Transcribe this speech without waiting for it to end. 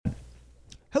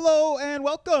Hello and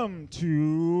welcome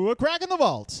to A Crack in the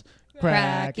Vault.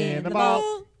 Crack in the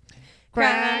vault.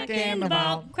 Crack in the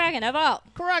vault. Crack in the vault.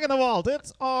 Crack in the Vault.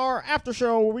 It's our after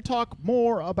show where we talk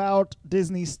more about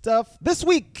Disney stuff. This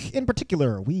week in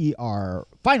particular, we are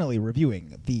finally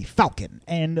reviewing the Falcon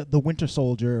and the Winter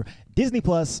Soldier Disney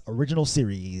Plus original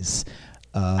series.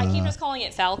 I keep just calling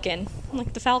it Falcon,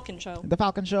 like the Falcon show. The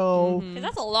Falcon Show. Because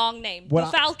that's a long name. What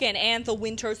the Falcon and the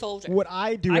Winter Soldier. What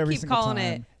I do I every keep single calling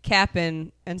time. it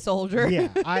Captain and Soldier. Yeah,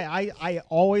 I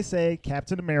always say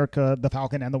Captain America, the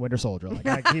Falcon, and the Winter Soldier. Like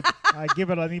I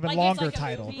give it an even Like it's longer like a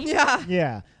title. movie. Yeah.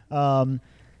 Yeah.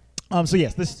 So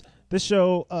yes, this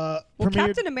show Well, premiered.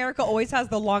 Captain America always has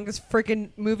the longest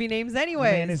freaking movie names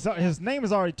anyway. Man, his name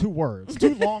is already 2 words,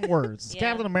 2 long words. Yeah.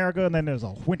 Captain America, and then there's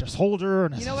a Winter Soldier,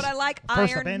 and You know what I like?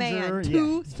 First Iron Avenger, Man.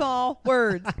 2 small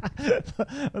words.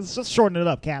 Let's just shorten it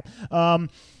up, Cap.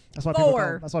 That's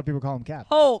why people call him Cap.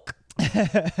 Hulk.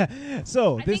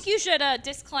 So I think you should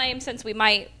disclaim, since we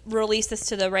might release this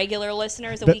to the regular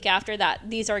listeners a week after, that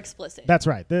these are explicit. That's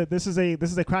right. This is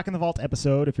a Crack in the Vault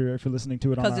episode. If you're listening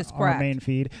to it on Because it's our main cracked.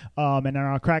 feed, and in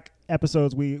our Crack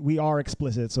episodes, we are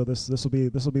explicit. So this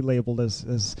will be labeled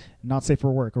as not safe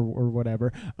for work or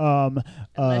whatever.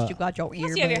 Unless you got your earbuds.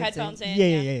 Unless you have your headphones in.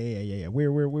 Yeah.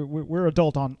 We're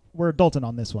adulting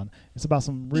on this one. It's about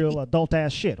some real adult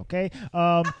ass shit. Okay.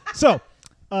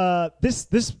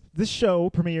 This show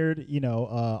premiered,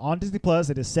 on Disney Plus.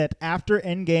 It is set after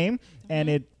Endgame, and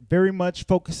it very much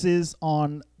focuses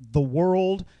on the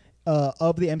world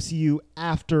of the MCU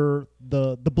after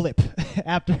the blip,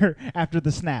 after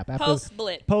the snap, after post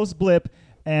blip,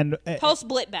 and Post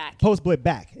blip back. Post blip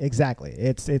back, exactly.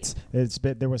 It's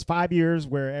been, there was 5 years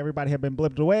where everybody had been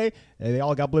blipped away. They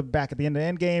all got blipped back at the end of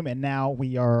Endgame, and now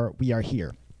we are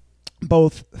here.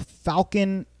 Both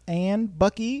Falcon and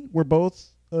Bucky were both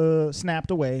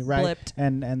snapped away, right? Blipped.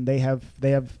 And they have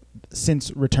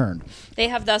since returned. They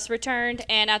have thus returned,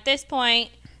 and at this point,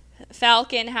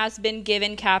 Falcon has been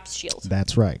given Cap's shield.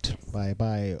 That's right.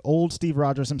 By old Steve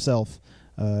Rogers himself.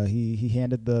 He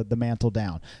handed the mantle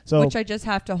down. So Which I just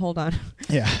have to hold on.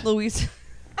 yeah. Luis.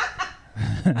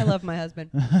 I love my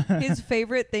husband. His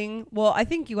favorite thing, well, I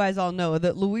think you guys all know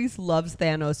that Luis loves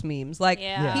Thanos memes. Like,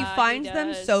 Yeah, he finds he them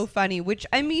does. so funny, which,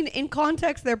 I mean, in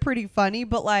context, they're pretty funny,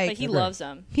 but like... But he loves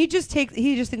them. He just thinks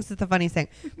it's the funniest thing.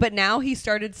 But now he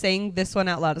started saying this one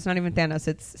out loud. It's not even Thanos,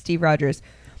 it's Steve Rogers.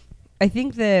 I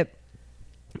think that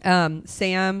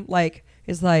Sam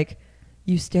is like,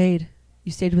 you stayed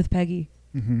with Peggy.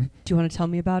 Mm-hmm. Do you want to tell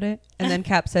me about it? And then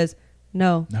Cap says,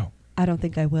 no. I don't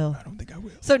think I will. I don't think I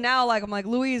will. So now, I'm like,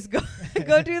 Louise, go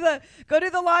do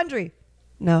the laundry.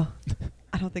 No,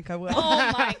 I don't think I will.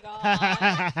 Oh my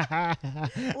god.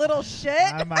 Little shit.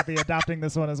 I might be adopting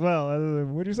this one as well.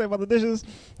 What did you say about the dishes?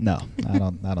 No, I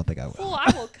don't think I will. Fool,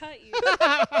 I will cut you.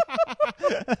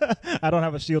 I don't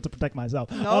have a shield to protect myself.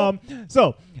 No.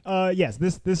 Yes,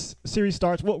 this series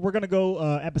starts. Well, we're gonna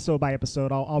go episode by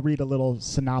episode. I'll read a little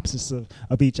synopsis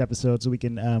of each episode so we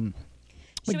can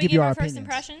Should we give give you our our first opinions.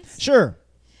 impressions? Sure.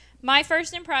 My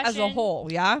first impression... As a whole,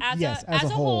 yeah? As a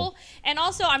whole. And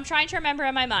also, I'm trying to remember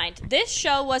in my mind, this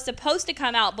show was supposed to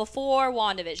come out before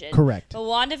WandaVision. Correct. But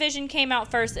WandaVision came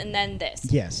out first and then this.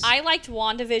 Yes. I liked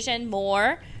WandaVision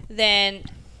more than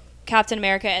Captain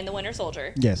America and the Winter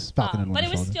Soldier. Yes, Falcon and Winter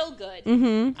But it was Soldier. still good.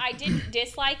 Mm-hmm. I didn't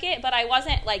dislike it, but I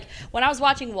wasn't like, when I was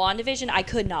watching WandaVision, I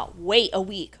could not wait a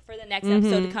week for the next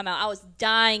episode to come out. I was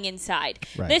dying inside.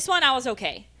 Right. This one, I was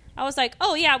okay. I was like,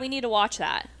 oh yeah, we need to watch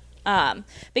that.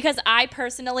 Because I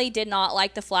personally did not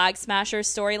like the Flag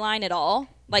Smashers storyline at all.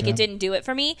 Like, Yeah. it didn't do it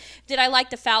for me. Did I like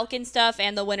the Falcon stuff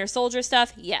and the Winter Soldier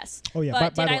stuff? Yes. Oh yeah,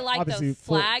 But by did the I way, like obviously the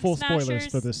Flag full Smashers?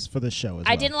 spoilers for this show as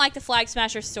well. I didn't like the Flag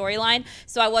Smashers storyline,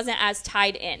 so I wasn't as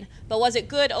tied in. But was it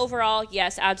good overall?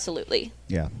 Yes, absolutely.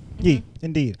 Yeah. Yeah,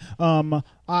 indeed.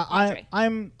 Andre.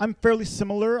 I'm fairly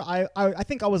similar. I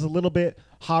think I was a little bit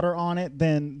hotter on it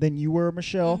than you were,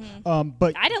 Michelle.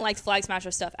 But I didn't like the Flag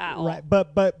Smasher stuff at all. right,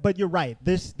 but you're right.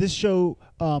 This show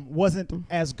wasn't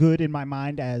as good in my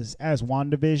mind as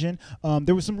WandaVision.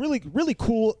 There was some really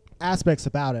cool aspects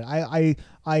about it.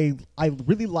 I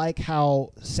really like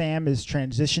how Sam is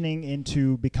transitioning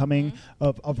into becoming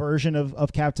a version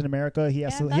of Captain America. He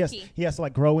has to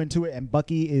like grow into it, and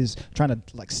Bucky is trying to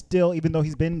like still, even though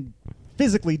he's been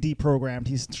physically deprogrammed,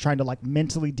 he's trying to like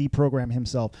mentally deprogram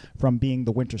himself from being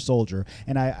the Winter Soldier.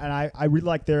 And I really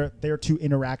like their two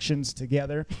interactions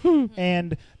together.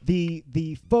 And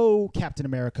the faux Captain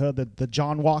America, the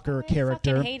John Walker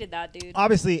character. I fucking hated that dude.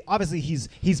 Obviously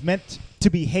he's meant to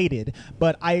be hated,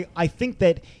 but I think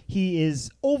that he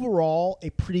is overall a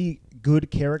pretty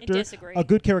good character. disagree. A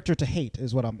good character to hate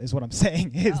is what I'm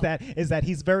saying. Is that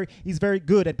he's very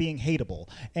good at being hateable.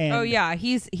 And Oh yeah,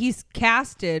 he's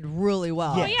casted really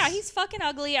well. Oh yeah, he's fucking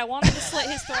ugly. I wanted to slit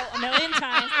his throat a million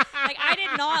times. Like I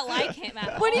did not like him at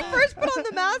all. When he first put on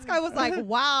the mask, I was like,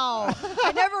 wow.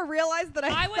 I never realized that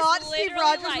I was thought Steve literally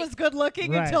Rogers like- was good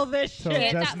looking Right. until this So shit.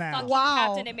 Get just that now. fucking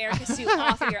Wow. Captain America suit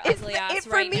off of your ugly ass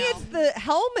For right me, now. it's the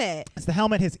helmet. It's the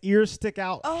helmet. His ears stick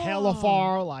out Oh, hella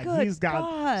far. Like good he's got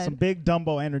God. some big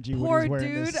Dumbo energy when Poor he's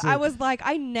wearing dude. this suit. I was like,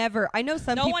 I know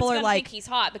some No people one's are gonna like, think he's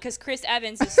hot because Chris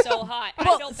Evans is so hot. I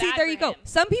feel well, bad see, there for you go. him.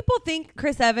 Some people think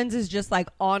Chris Evans is just like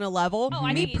on a level. Oh, I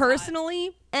Me think he's hot.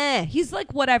 personally, he's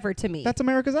like whatever to me. That's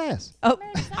America's ass. Oh,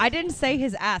 I didn't say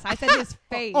his ass. I said his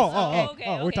face.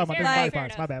 Okay, we're talking fair about enough, the fair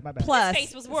parts. My enough. bad. My bad. Plus, His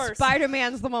face was worse.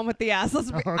 Spider-Man's the one with the ass.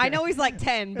 I know he's like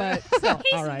 10, but still.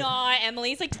 He's All right. not, Emily.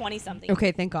 He's like 20 something.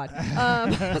 Okay, thank God. I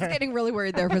was getting really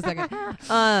worried there for a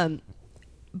second.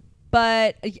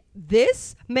 But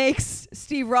this makes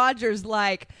Steve Rogers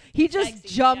like he just Sexy,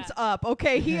 jumps yeah. up.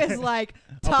 Okay, he is like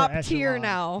Upper top echelon. tier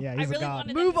now. Yeah, I he's a really god.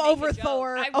 wanted Move them to make over, a joke.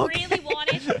 Thor. I Okay.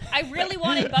 really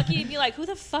wanted Bucky to be like, "Who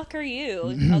the fuck are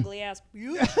you, ugly ass?"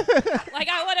 Like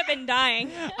I would have been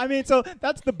dying. I mean, so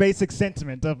that's the basic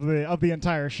sentiment of the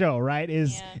entire show, right?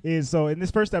 Is so in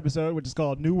this first episode, which is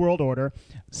called New World Order,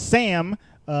 Sam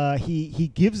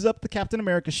he gives up the Captain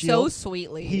America So shield.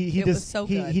 sweetly. He it does was so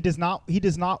he, good. he does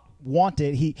not want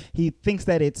it. He thinks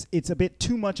that it's a bit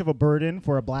too much of a burden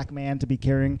for a black man to be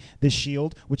carrying this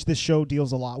shield, which this show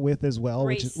deals a lot with as well,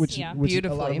 Race, which yeah. a lot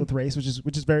Beautifully. with race, which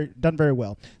is very done very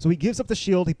well. So he gives up the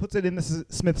shield, he puts it in the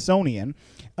Smithsonian,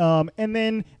 and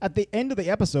then at the end of the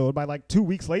episode, by like 2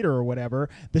 weeks later or whatever,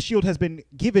 the shield has been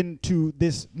given to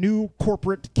this new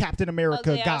corporate Captain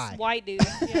America Ugly guy. ass white dude.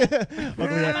 Yeah. ugly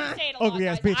I'm gonna say it a lot,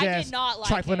 ass guys. bitch I ass did not like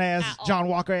trifling him ass at all. John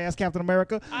Walker ass Captain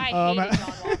America. I hated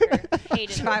John Walker.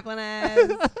 Hated him. Trifling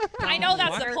ass. I know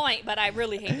that's the point, but I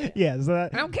really hate it. Yeah, so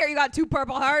that, I don't care. You got 2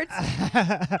 purple hearts.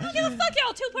 Give a fuck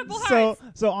y'all, 2 purple hearts.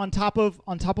 so on top of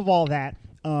all that,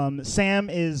 Sam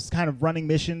is kind of running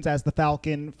missions as the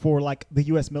Falcon for like the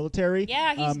U.S. military.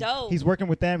 Yeah, he's dope. He's working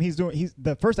with them.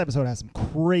 The first episode has some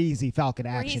crazy Falcon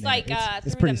Where action. he's in like it.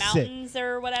 It's through pretty the sick. mountains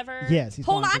or whatever. Yes, he's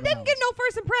Hold flying on, I through the didn't get mountains. no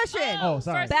first impression. Oh,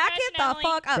 sorry. first Back it the impression,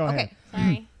 fuck up. Go Okay.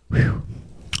 ahead.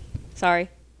 Sorry.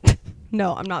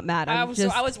 No, I'm not mad. I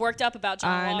was worked up about John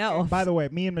I Walker. know. By the way,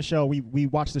 me and Michelle, we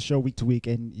watch the show week to week,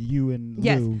 and you and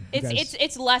Yes. Lou, you guys,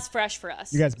 It's less fresh for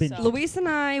us. You guys binge so. Luis and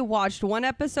I watched one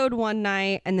episode one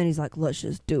night, and then he's like, let's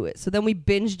just do it. So then we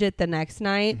binged it the next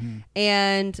night.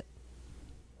 And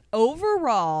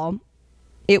overall,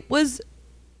 it was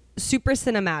super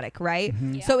cinematic, right?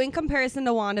 Yeah. So in comparison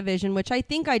to WandaVision, which I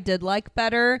think I did like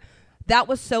better, that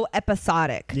was so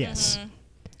episodic. yes, Mm-hmm.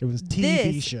 it was a TV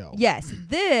This, show. Yes.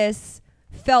 This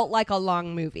felt like a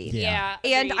long movie. Yeah.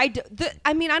 Yeah. And agreed.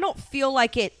 I mean, I don't feel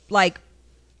like it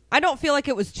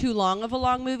was too long of a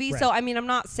long movie. Right. So, I mean, I'm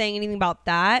not saying anything about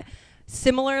that.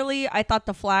 Similarly, I thought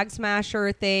the Flag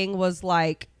Smasher thing was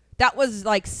like, that was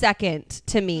like second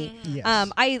to me. Yes.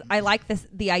 I like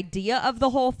the idea of the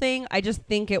whole thing. I just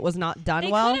think it was not done They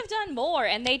well. could have done more,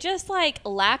 and they just like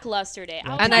lacklustered it. I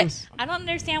was And like, I don't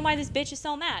understand why this bitch is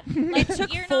so mad. Like,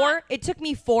 It took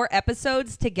me 4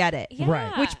 episodes to get it. Yeah.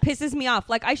 Right. Which pisses me off.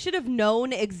 Like I should have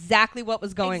known exactly what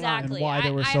was going on. Exactly. And why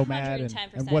they were I so mad, and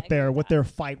 110% what agree with that. their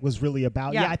fight was really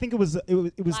about. Yeah. Yeah, I think it was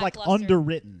like Lackluster.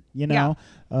 underwritten, you know,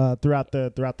 throughout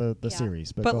the Yeah.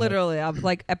 series. But go ahead. literally, I was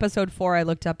like episode 4, I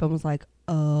looked up and was like,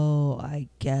 oh, I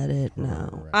get it now.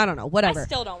 Right. I don't know, whatever. I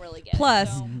still don't really get Plus-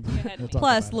 it. So go ahead. We'll talk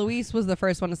Plus, about it. Luis was the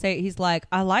first one to say it. He's like,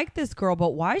 I like this girl,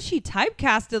 but why is she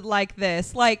typecasted like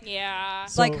this? Like, Yeah.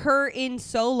 like So- her in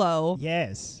Solo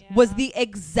Yes, Yeah. was the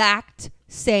exact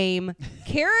same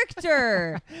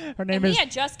character. her name And we is. had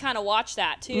just kind of watched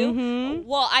that too. Mm-hmm.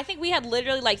 Well, I think we had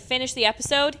literally like finished the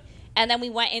episode, and then we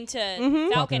went into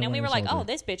Mm-hmm. Falcon, and we Winter were like, Soldier. "Oh,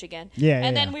 this bitch again." Yeah, And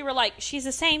yeah, then yeah. we were like, "She's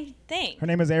the same thing." Her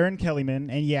name is Erin Kellyman,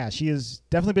 and yeah, she has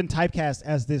definitely been typecast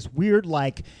as this weird,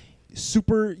 like,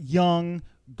 super young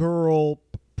girl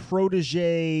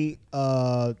protege,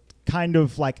 kind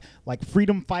of like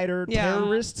freedom fighter Yeah.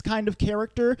 terrorist kind of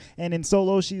character. And in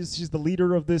Solo, she's the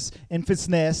leader of this infant's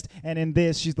nest, and in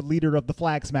this, she's the leader of the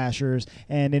Flag Smashers.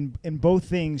 And in both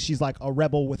things, she's like a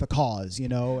rebel with a cause, you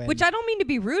know. And Which I don't mean to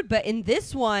be rude, but in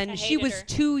this one, I she hated was her.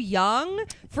 too young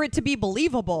for it to be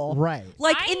believable. Right.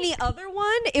 Like I- in the other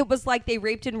one, it was like they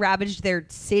raped and ravaged their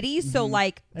city, so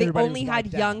like they Everybody only was had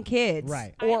wiped young out. kids,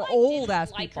 Right. I, or like, old didn't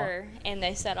ass like people. her in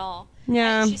this at all.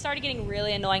 Yeah. And she started getting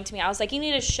really annoying to me. I was like, you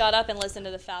need to shut up and listen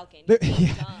to the Falcon.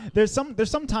 There's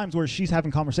some times where she's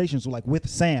having conversations with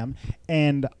Sam,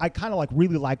 and I kind of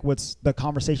really like what's the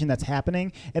conversation that's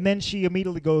happening, and then she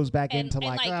immediately goes back into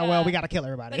well, we got to kill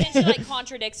everybody. But then she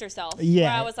contradicts herself.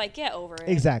 Yeah. Where I was like, get over it.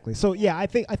 Exactly. So yeah, I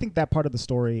think that part of the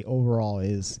story overall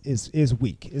is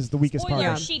weak. Is the weakest Spoiler,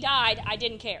 part. she died. I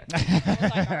didn't care. I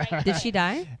was like, all right, Did she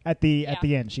die? At the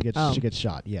end, she gets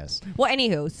shot. Yes. Well,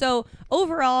 anywho, so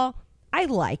overall, I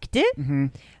liked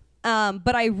it,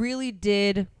 but I really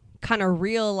did kind of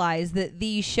realize that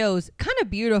these shows kind of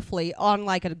beautifully on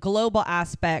a global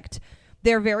aspect.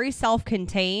 They're very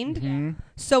self-contained.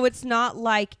 So it's not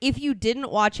like if you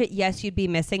didn't watch it, yes, you'd be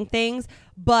missing things,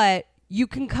 but you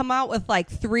can come out with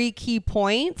 3 key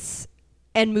points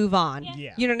and move on.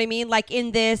 Yeah. You know what I mean?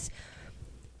 In this,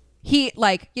 he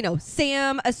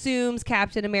Sam assumes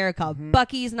Captain America.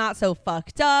 Bucky's not so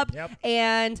fucked up. Yep.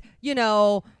 And,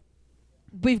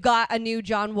 we've got a new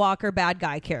John Walker bad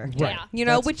guy character. Right.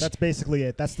 Yeah. That's basically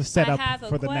it. That's the I setup have a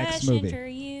for the next question movie. for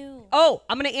you. Oh,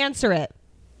 I'm going to answer it.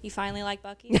 You finally like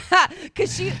Bucky?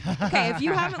 Because if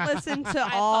you haven't listened to I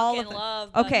all fucking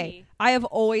love Bucky. Okay, I have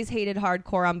always hated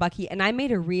hardcore on Bucky, and I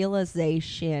made a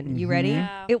realization. You ready?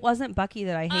 Yeah. It wasn't Bucky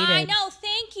that I hated. I know.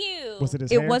 Thank you. Was it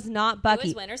his It hair? was not Bucky. It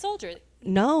was Winter Soldier.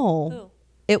 No. Who?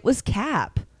 It was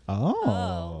Cap.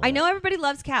 Oh. I know everybody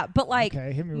loves Cap, but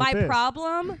Okay, hit me with my this.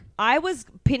 problem, I was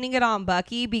pinning it on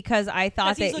Bucky because I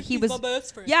thought that he was,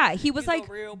 yeah, he was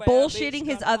bullshitting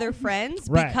his other friends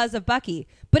Right. because of Bucky.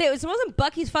 But it wasn't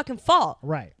Bucky's fucking fault.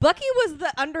 Right. Bucky was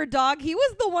the underdog. He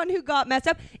was the one who got messed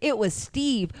up. It was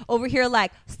Steve over here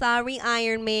sorry,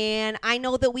 Iron Man. I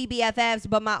know that we BFFs,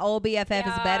 but my old BFF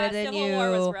is better than Civil you.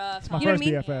 War was rough. My You know first what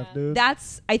I mean? BFF, dude.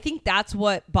 I think that's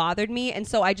what bothered me, and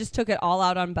so I just took it all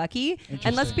out on Bucky.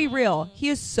 And let's be real, he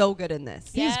is so good in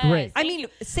this. He's great. I Thank mean, you.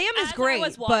 Sam is As I great,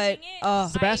 was but watching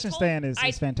it, Sebastian I told- Stan is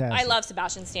fantastic. I love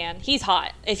Sebastian Stan. He's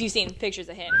hot. If you've seen pictures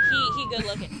of him, he good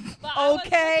looking. But I was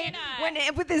okay, looking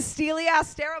at- with his steely ass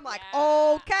stare, I'm like,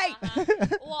 Yeah, okay,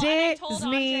 Well, and I told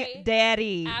Disney Andre,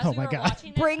 Daddy, as Oh we my were God.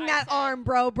 watching this, bring I that said- arm,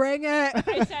 bro, bring it.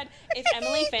 I said, if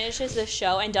Emily finishes this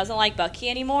show and doesn't like Bucky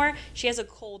anymore, she has a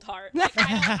cold heart.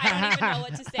 I don't even know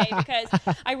what to say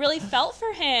because I really felt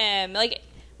for him.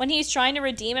 When he's trying to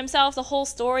redeem himself, the whole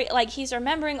story, he's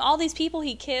remembering all these people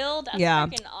he killed. That's Yeah.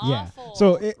 freaking Yeah. awful.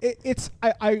 So it's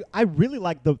I really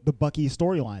like the Bucky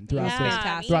storyline throughout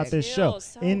Yeah, this throughout me this too. show.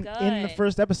 So in the good.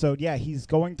 first episode, he's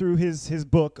going through his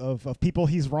book of people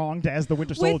he's wronged as the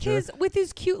Winter Soldier. with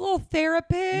his cute little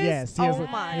therapist. Yes, he has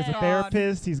a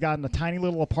therapist. He's got in a tiny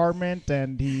little apartment,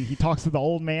 and he talks to the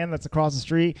old man that's across the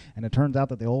street. And it turns out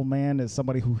that the old man is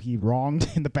somebody who he wronged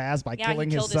in the past by Yeah, killing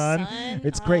he his killed his son. son?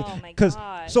 It's great Oh, my because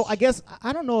gosh. so I guess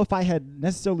I don't know if I had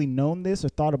necessarily known this or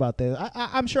thought about this.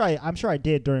 I'm sure I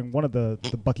did during one of the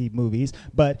Bucky movies,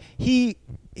 but he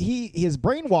is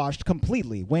brainwashed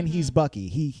completely when he's Bucky.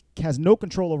 He has no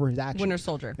control over his actions. Winter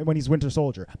Soldier. When he's Winter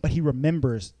Soldier, but he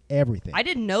remembers everything. I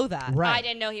didn't know that. Right. I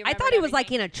didn't know he I remembered thought he was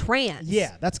everything. in a trance.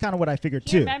 Yeah, that's kind of what I figured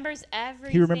He too. remembers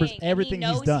everything. He remembers and everything he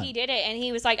he's knows done. he did it, and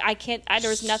he was like, I can't. There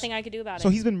was nothing I could do about So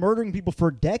it. he's been murdering people for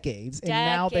decades, and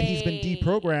now that he's been Decades.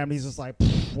 deprogrammed, he's just like,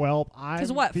 "Pfft, well, I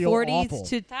Because what, feel 40s awful."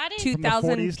 to That is 2000. From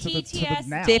the 40s to the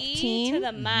now. PTSD 15? to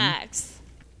the max.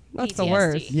 That's the PTSD.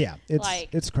 worst. Yeah,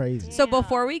 it's crazy. So Yeah.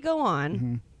 before we go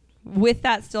on, with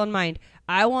that still in mind,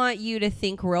 I want you to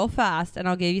think real fast, and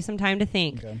I'll give you some time to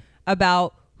think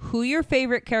about who your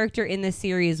favorite character in the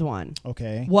series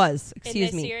was. Excuse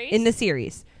this me. series? In the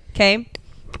series. Okay?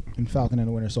 And Falcon and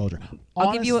the Winter Soldier.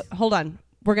 I'll give you hold on.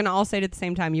 We're going to all say it at the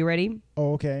same time. You ready?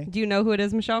 Oh, okay. Do you know who it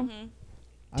is, Michelle?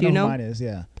 I Do you know? who mine is?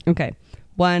 Yeah. Okay.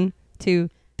 1, 2,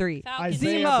 3. Falcon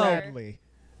Isaiah Zemo. Bradley.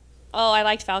 Oh, I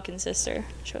liked Falcon's sister.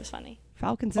 She was funny.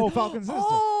 Falcon's Oh, Falcon's sister.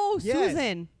 Oh, Yes.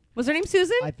 Susan. Was her name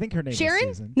Susan? I think her name Sharon?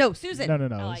 is Susan. No, Susan.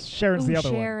 No. I like Sharon's the Ooh, other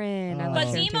Sharon. one. I But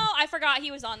like Sharon Zemo, I forgot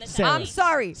he was on this. Sarah. I'm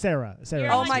sorry. Sarah.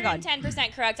 You're Oh my God.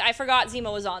 110% correct. I forgot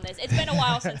Zemo was on this. It's been a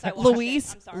while since I watched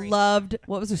Luis it. I'm sorry. loved,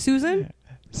 what was her, Susan?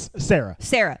 Sarah.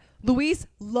 Sarah. Luis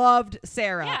loved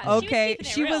Sarah. Yeah, she was okay. keeping it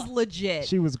She was real. legit.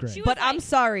 She was great. She was but I'm like,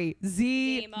 sorry.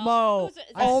 Zemo. Who's it?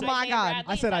 Is that Oh Isaiah my God. Bradley?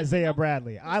 I Is said that Isaiah Zemo?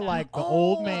 Bradley. I like the Oh,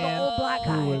 old the man old black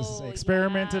guy. who was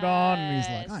experimented on, and he's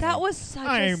like, Yes. That was such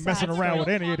I a ain't messing sad around story. with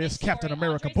any of this comic Captain story.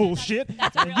 America Andre said bullshit.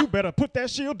 that's a And real- you better put that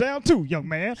shield down too, young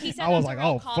man. He said I was that's like, a real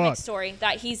oh comic fuck. story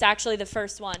that he's actually the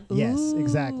first one. Yes,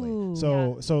 exactly. Ooh.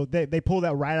 So they pulled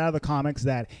that right out of the comics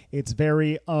that it's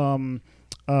very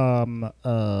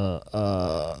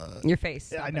Your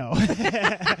face. I know.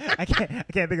 I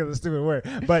can't think of the stupid word,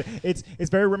 but it's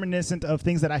very reminiscent of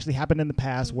things that actually happened in the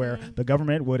past, where the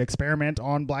government would experiment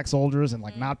on black soldiers and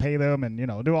like not pay them, and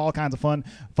do all kinds of fun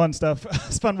stuff,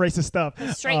 fun racist stuff.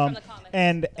 Straight from the comics.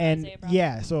 And Isaiah Bradley.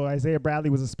 yeah, so Isaiah Bradley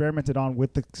was experimented on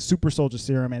with the super soldier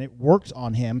serum, and it worked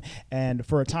on him. And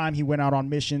for a time, he went out on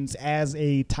missions as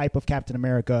a type of Captain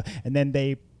America, and then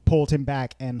they pulled him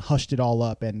back and hushed it all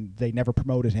up, and they never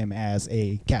promoted him as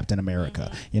a Captain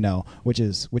America, which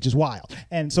is wild.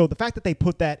 And so the fact that they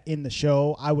put that in the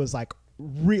show, I was like,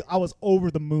 I was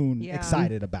over the moon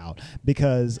excited about,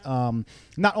 because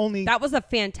not only That was a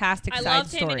fantastic I side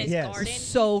loved him in story. his Yes. garden.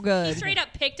 So good. He straight up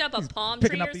picked up a palm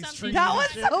picking tree up or these something. trees. That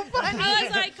was so funny. I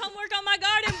was like, come work on my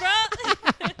garden,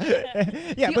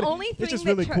 bro. yeah, The but only it's thing just that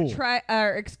really cool.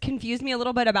 confused me a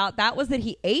little bit about that was that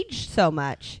he aged so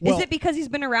much. Well- Is it because he's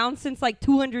been around since like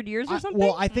 200 years or something?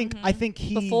 Well, I think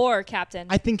he Before Captain.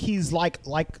 I think he's like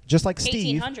just like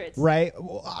Steve, 1800s. right?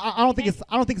 Well, I don't think it's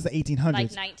the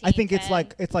 1800s. Like I think it's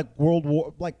 1910. like World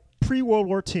War, like pre-World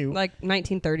War II. like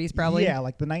 1930s probably. Yeah,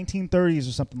 like the 1930s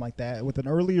or something like that, with an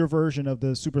earlier version of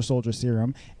the super soldier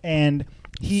serum, and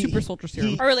Super soldier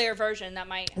serum. Earlier version that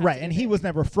might have right, to and do he with was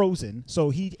never frozen,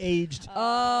 so he aged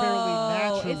fairly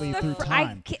naturally it's the through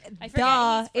time. I forget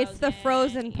Duh, he's it's the frozen.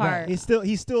 frozen part. Right.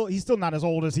 He's still not as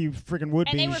old as he freaking would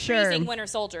And be. they were Sure. freezing Winter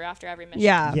Soldier after every mission.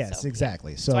 Yeah. Yes, So,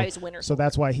 exactly. So That's why he's Winter so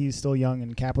that's why he's still young,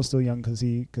 and Cap was still young because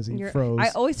he froze. I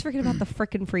always forget about the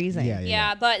frickin' freezing.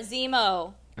 Yeah, but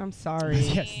Zemo. I'm sorry.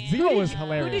 Yes, Zemo was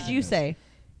hilarious. Who did you say?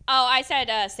 Oh, I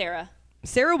said Sarah.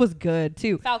 Sarah was good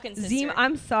too. Falcon's sister. Zemo,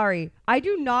 I'm sorry. I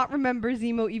do not remember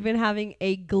Zemo even having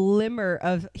a glimmer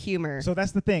of humor. So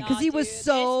that's the thing. Because he was Dude, this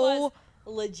so was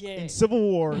legit. In Civil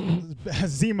War,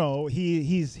 Zemo,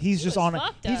 he's just was on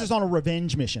fucked he's up. just on a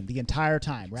revenge mission the entire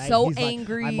time, right? So he's like,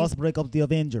 angry. I must break up the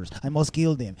Avengers. I must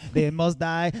kill them. They must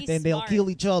die. He's then they'll smart. kill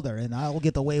each other, and I'll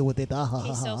get away with it.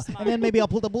 He's so smart. And then maybe I'll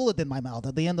put a bullet in my mouth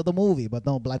at the end of the movie. But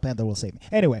no, Black Panther will save me.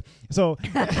 Anyway, so we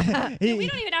don't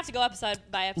even have to go episode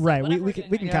by episode. right, Whatever we we're doing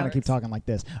can right kind now of keep works. talking like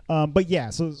this. But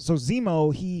yeah, so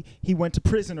Zemo, he went to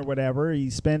prison or whatever. He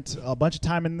spent a bunch of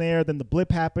time in there. Then the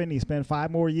blip happened. He spent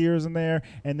 5 more years in there,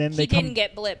 and then He didn't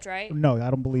get blipped, right? No, I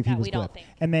don't believe he That was we don't blipped. think.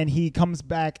 And then he comes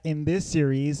back in this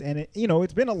series, and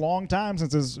it's been a long time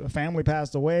since his family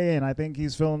passed away, and I think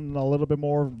he's feeling a little bit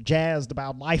more jazzed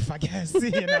about life, I guess.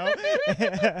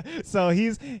 So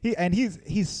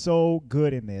he's so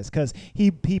good in this because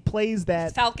he plays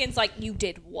that. Falcon's like, you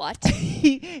did what?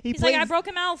 He's He's like, I broke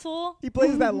him out, fool. He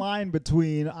plays that line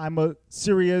between I'm a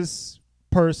serious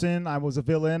person, I was a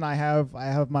villain, I have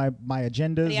my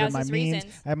agendas He and has my his means,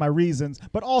 reasons. I have my reasons,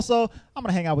 but also I'm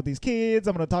gonna hang out with these kids,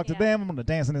 I'm gonna talk to Yeah. them, I'm gonna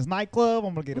dance in this nightclub,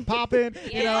 I'm gonna get it popping.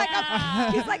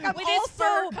 Yeah. He's like, I'm With his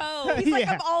fur coat. He's like,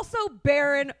 Yeah. I'm also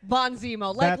Baron Von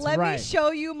Zemo. Like, That's let right. me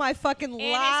show you my fucking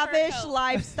his fur lavish coat.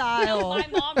 lifestyle. My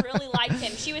mom really liked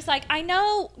him. She was like, I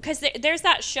know, because there's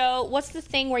that show. What's the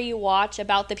thing where you watch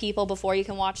about the people before you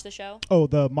can watch the show? Oh,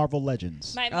 the Marvel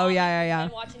Legends. My Oh, mom yeah. had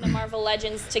been watching the Marvel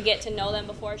Legends to get to know them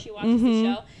before she watches the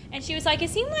show. And she was like, it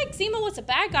seemed like Zemo was a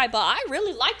bad guy, but I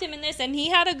really liked him in this, and he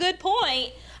had a good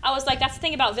point. I was like, that's the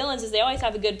thing about villains is they always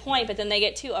have a good point, but then they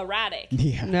get too erratic.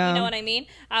 Yeah. No. You know what I mean?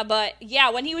 But yeah,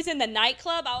 when he was in the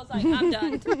nightclub, I was like, I'm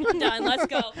done. I'm done. Let's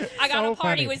go. I got So a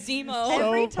party funny. with Zemo.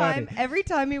 So Every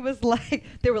time he was like,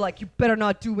 they were like, you better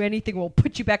not do anything. We'll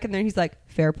put you back in there. He's like,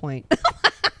 fair point.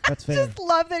 That's fair. Just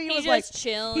love that he He's was like, just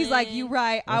chilling. he's like, you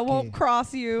right. I Okay. won't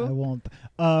cross you. I won't.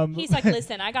 He's like,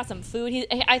 listen, I got some food.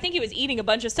 I think he was eating a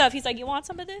bunch of stuff. He's like, you want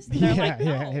some of this? And they're like,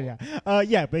 no.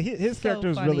 Yeah. But his So character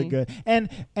is really funny. good,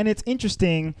 and it's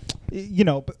interesting,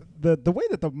 the way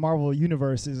that the Marvel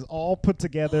universe is all put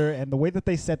together, and the way that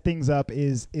they set things up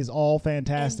is all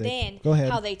fantastic. And then Go ahead.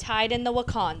 how they tied in the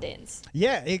Wakandans.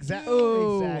 Yeah, exactly.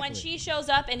 Ooh. exactly. When she shows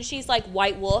up and she's like,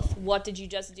 White Wolf, what did you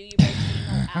just do? You broke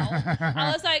Zemo out.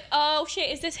 I was like, oh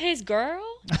shit, is this his girl?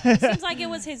 Seems like it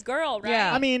was his girl, right?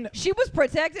 Yeah. I mean, She was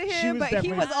protecting She him, was but he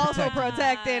definitely was also protecting-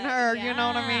 protecting her. You know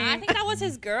what I Yeah, mean? I think that was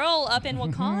his girl up in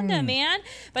Wakanda, man.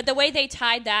 But the way they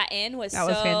tied that in was That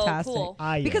was so fantastic. cool.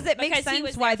 Because it makes Because he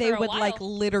was sense why there they for a would like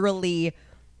while. literally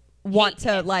want Hate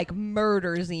to him. like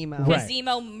murder Zemo. Right. Because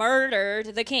Zemo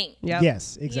murdered the king. Yep.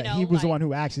 Yes, exactly. know, he was the like- one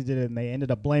who actually did it, and they ended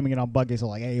up blaming it on Bucky. So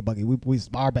like, hey, Bucky, we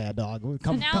our bad, dog.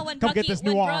 Come, Now come, when come Bucky, get this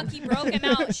when new arm. Bucky broke him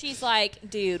out, she's like,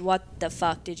 dude, what the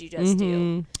fuck did you just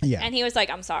do? Yeah. And he was like,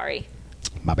 I'm sorry.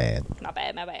 My bad. My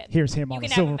bad. Here's him You on a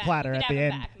can have silver him back. platter You at can the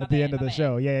have end. him back. My At the bad, end of my the bad.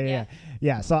 show.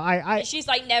 Yeah. So And she's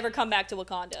like, never come back to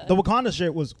Wakanda. the Wakanda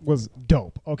shit was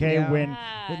dope. Okay, Yeah. when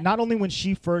Yeah. not only when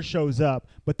she first shows up,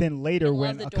 but then later I love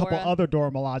when the a couple Dora. other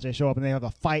Dora Milaje show up and they have a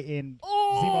fight in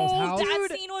Zemo's house. that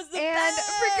Dude, scene was the and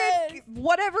best. freaking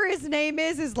whatever his name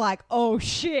is like, oh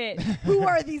shit, who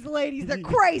are these ladies? They're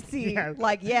crazy. Yeah.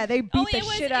 Like, yeah, they beat the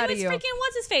shit out of you. It was freaking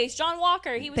what's his face, John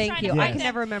Walker. He was Thank trying you. to I fight can them.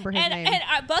 never remember his name.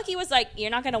 And Bucky was like, "You're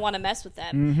not gonna want to mess with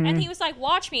them." Mhm. And he was like,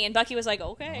 "Watch me." And Bucky was like,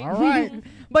 "Okay." All right.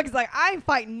 Bucky's like, I ain't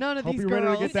fighting none of Hope these you're ready to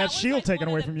girls. get that shield taken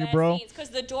away from you, bro. Because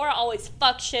the Dora always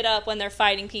fucks shit up when they're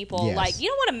fighting people. Yes. Like, you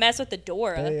don't want to mess with the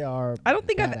Dora. They are. I don't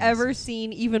think I've ever badasses.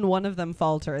 seen even one of them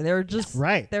falter. They're just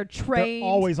Right. They're trained. They're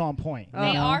always on point. Oh. They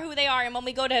you know? are who they are, and when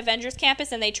we go to Avengers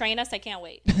Campus and they train us, I can't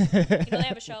wait. You know they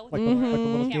have a show with Like the the- Dora. like the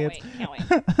little Can't kids. wait. Can't wait.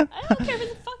 I don't care if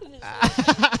it's a fuck with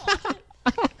this.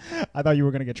 I thought you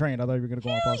were gonna get trained. I thought you were gonna go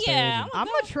up Hell on stage. yeah. and- I'm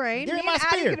gonna train. Give Me me my and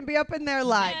Addie's spear. gonna be up in there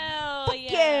like, Hell fuck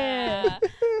yeah.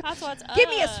 That's what's up. give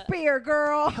me a spear,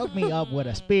 girl. Hook me up with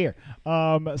a spear.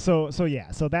 So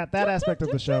yeah. So that aspect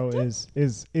of the show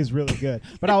is really good.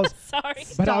 But I was Sorry.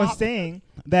 But I was Stop. saying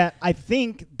that I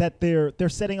think that they're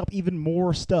setting up even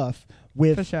more stuff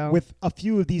For sure. with a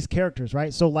few of these characters,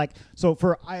 right? So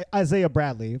for Isaiah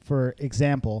Bradley, for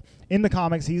example, in the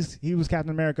comics, he was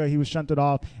Captain America. He was shunted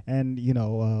off, and he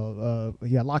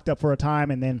got locked up for a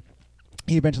time, and then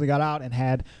he eventually got out and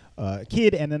had a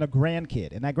kid and then a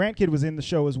grandkid, and that grandkid was in the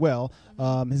show as well.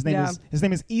 His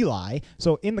name is Eli.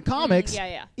 So in the comics,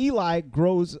 yeah. Eli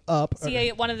grows up. Is he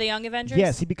one of the Young Avengers?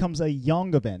 Yes, he becomes a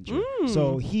young Avenger.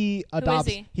 So he adopts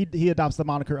he? adopts the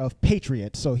moniker of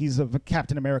Patriot. So he's a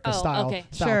Captain America style okay.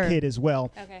 Sure. kid as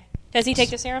well. Okay. Does he take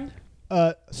the serum?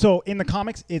 So in the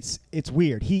comics, it's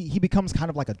weird. He becomes kind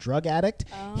of like a drug addict.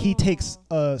 He takes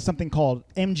something called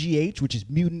MGH, which is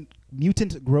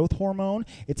mutant growth hormone.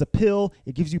 It's a pill.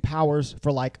 It gives you powers for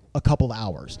like a couple of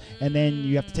hours, and then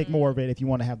you have to take more of it if you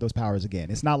want to have those powers again.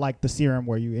 It's not like the serum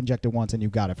where you inject it once and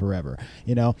you've got it forever.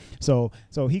 You know. So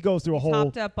he goes through a whole.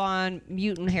 Topped up on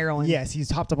mutant heroin. Yes, he's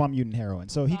topped up on mutant heroin.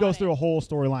 So he goes through a whole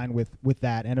storyline with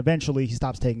that, and eventually he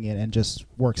stops taking it and just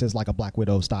works as like a Black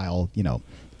Widow style,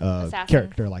 Assassin.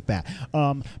 character like that.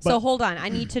 So But hold on, I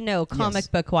need to know comic Yes.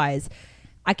 book wise.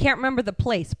 I can't remember the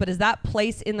place, but is that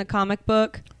place in the comic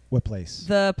book what place?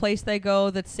 the place they go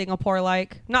that's Singapore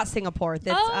like? Not Singapore.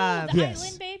 That's The Yes.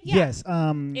 island, babe? Yeah. Yes.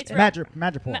 It's real.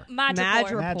 Madripoor.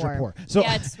 Madripoor. Madripoor. So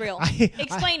Yeah, it's real. I-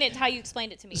 Explain it how you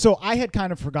explained it to me. So I had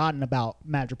kind of forgotten about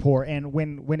Madripoor, and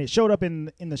when it showed up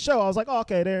in the show, I was like, oh,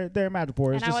 okay, they're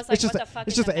Madripoor. And I was like, it's just what a, the fuck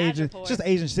it's is just a an Asian, Madripoor? it's just an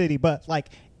Asian city, but like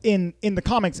in the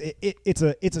comics, it's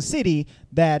a city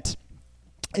that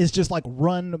is just like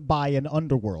run by an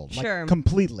underworld, like Sure.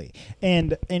 completely.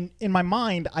 And in my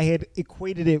mind, I had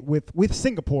equated it with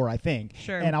Singapore, I think.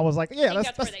 Sure. And I was like, yeah, think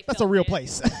that's where they that's a filmed real it.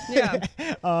 place.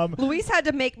 Yeah. Luis had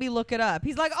to make me look it up.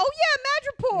 He's like, "Oh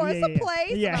yeah, Madripoor, it's Yeah. a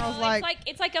place." Yeah. And I was Well, like,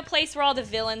 it's like a place where all the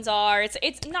villains are.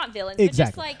 It's not villains,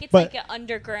 Exactly. but But just like an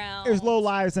underground. There's low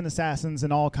lives and assassins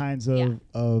and all kinds of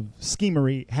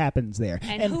schemery happens there.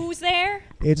 And who's there?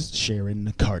 It's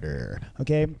Sharon Carter.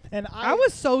 Okay, and I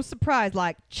was so surprised.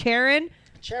 Like Sharon.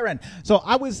 So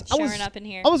I was Sharon up in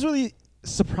here. I was really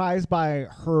surprised by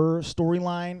her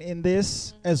storyline in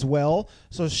this as well.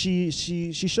 So she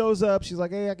shows up. She's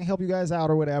like, "Hey, I can help you guys out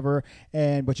or whatever."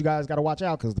 But you guys got to watch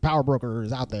out because the power broker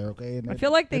is out there. Okay. And I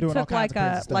feel like they they're doing all took kinds like of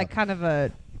crazy a stuff. kind of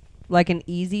a an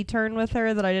easy turn with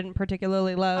her that I didn't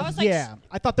particularly love. I was like, yeah,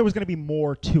 I thought there was going to be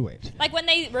more to it. Like when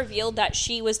they revealed that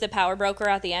she was the power broker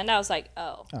at the end, I was like,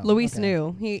 oh. Luis okay.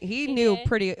 knew. He knew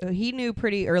did? he knew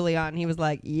pretty early on. He was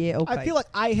like, "Yeah, okay." I feel like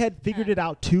I had figured it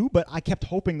out too, but I kept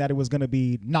hoping that it was going to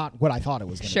be not what I thought it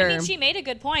was going to Sure. I mean, she made a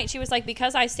good point. She was like,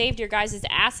 because I saved your guys'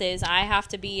 asses, I have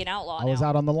to be an outlaw be. I was now.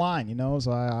 out on the line,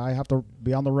 so I have to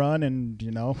be on the run, and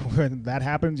when that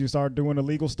happens, you start doing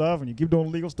illegal stuff, and you keep doing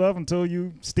illegal stuff until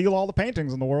you steal all the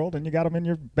paintings in the world, and you got them in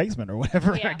your basement or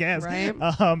whatever. Yeah. I guess. Right.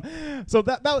 So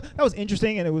that was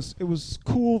interesting, and it was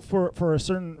cool for a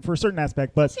certain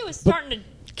aspect, but She was starting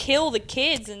to kill the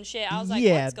kids and shit. I was like,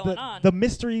 yeah, what's going on? the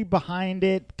mystery behind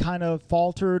it kind of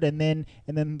faltered, and then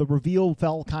the reveal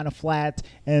fell kind of flat,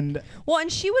 and Well,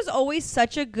 and she was always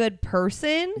such a good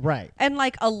person. Right. And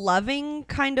like a loving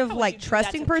kind of How would like you do that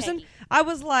trusting to person. Peggy? I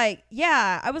was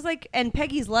like, and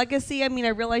Peggy's legacy, I mean, I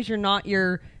realize you're not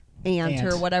your aunt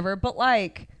or Aunt. whatever, but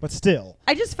like, but still.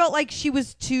 I just felt like she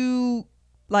was too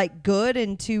like good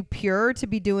and too pure to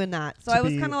be doing that. So I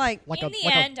was kind of like like in a the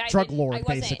like end, a drug I lord, wasn't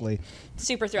basically.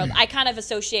 super thrilled. I kind of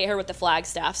associate her with the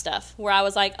Flagstaff stuff, where I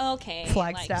was like, okay,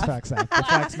 Flagstaff. The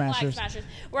Flag Smashers.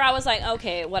 Where I was like,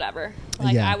 okay, whatever.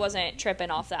 Like Yeah. I wasn't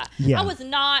tripping off that. Yeah. I was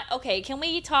not. Okay, can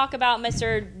we talk about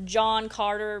Mr. John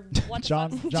Carter? What the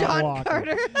John fuck? John Walker.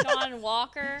 Carter. John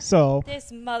Walker. So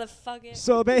This motherfucker.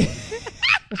 so they.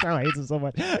 Charlotte hates him so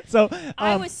much. So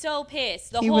I was so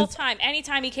pissed the he whole was- time.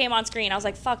 Anytime he came on screen, I was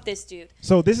like, "Fuck this dude."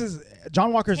 So this is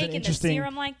John Walker's an Taking the interesting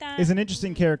serum like that? is an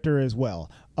interesting character as well.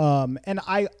 And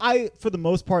I for the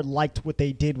most part liked what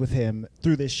they did with him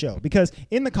through this show, because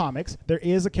in the comics there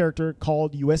is a character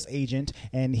called U.S. Agent,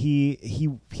 and he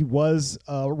was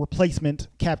a replacement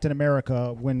Captain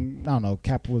America when I don't know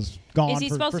Cap was gone. Is he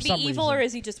supposed for to be some evil reason. or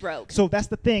is he just rogue? So that's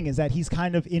the thing, is that he's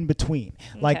kind of in between.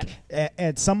 Like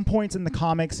at some points in the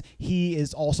comics, he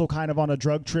is also kind of on a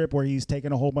drug trip where he's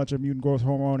taking a whole bunch of mutant growth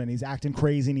hormone and he's acting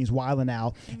crazy and he's wilding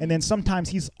out. And then sometimes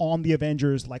he's on the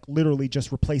Avengers, like literally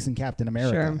just replacing Captain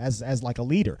America as like a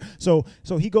leader. So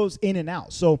he goes in and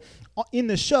out. So in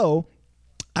the show,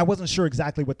 I wasn't sure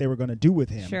exactly what they were going to do with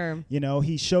him. Sure. You know,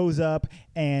 he shows up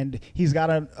and he's got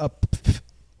a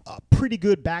pretty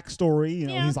good backstory. You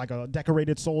know, Yeah. he's like a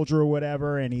decorated soldier or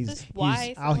whatever, and His he's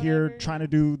wife or out here whatever. trying to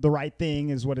do the right thing,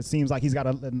 is what it seems like. He's got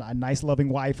a nice, loving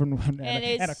wife and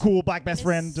his- a cool black best his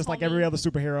friend, just like every homie. other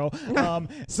superhero.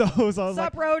 So I was What's like,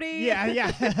 up, Rhodey?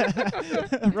 yeah.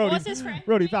 Rhodey, What's his friend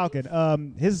Rhodey name?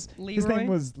 Falcon. His Leroy? name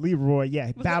was Leroy. Yeah,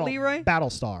 it Leroy?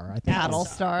 Battlestar. I think.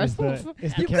 Battlestar. Is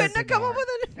the You couldn't character have come up name.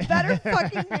 with a better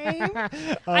fucking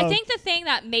name. I think the thing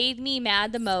that made me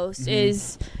mad the most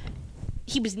is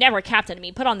he was never a captain to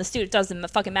me. Put on the suit, it doesn't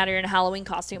fucking matter. You're in a Halloween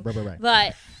costume. Right.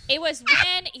 But it was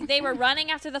when they were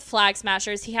running after the Flag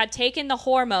Smashers. He had taken the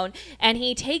hormone, and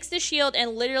he takes the shield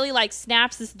and literally like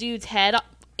snaps this dude's head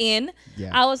in.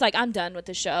 Yeah. I was like, I'm done with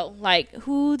the show. Like,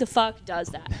 who the fuck does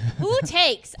that? Who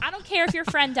takes? I don't care if your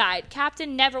friend died.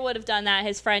 Captain never would have done that.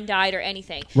 His friend died or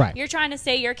anything. Right. You're trying to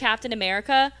say you're Captain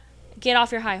America? Get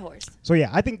off your high horse. So yeah,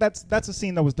 I think that's a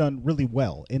scene that was done really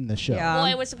well in the show. Yeah. Well,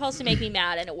 it was supposed to make me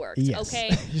mad, and it worked. Yes. Okay,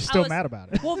 You're still mad about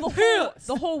it. Well,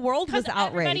 the whole world was Because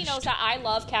everybody outraged. knows that I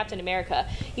love Captain America.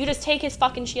 You just take his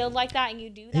fucking shield like that, and you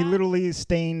do that. He literally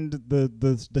stained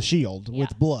the shield Yeah.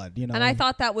 with blood, you know. And I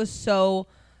thought that was so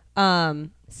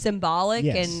symbolic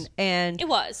Yes. and It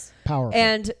was. powerful.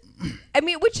 and I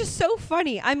mean, which is so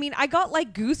funny. I mean, I got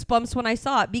like goosebumps when I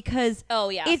saw it because Oh,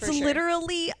 yeah, it's for sure.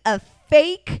 literally a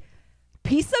fake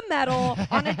piece of metal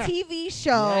on a TV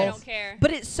show. I don't care.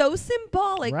 But it's so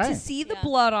symbolic to Right. see the Yeah.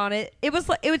 blood on it. It was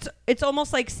like it's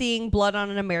almost like seeing blood on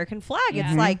an American flag. Yeah.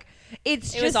 It's like it's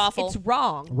It just was awful. it's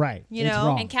wrong. Right. You It's know?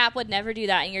 wrong. And Cap would never do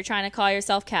that, and you're trying to call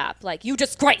yourself Cap. Like, you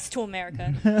disgrace to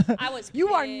America. I was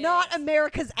You are pissed. not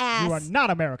America's ass. You are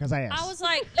not America's ass. I was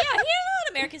like, yeah, you're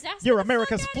not America's ass. You're Get the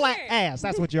America's fuck outta flat here. ass.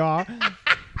 That's what you are.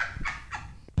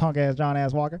 Punk ass John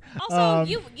ass Walker. Also,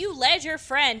 you led your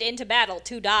friend into battle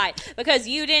to die because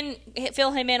you didn't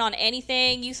fill him in on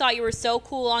anything. You thought you were so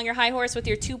cool on your high horse with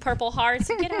your 2 purple hearts.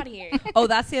 Get out of here. Oh,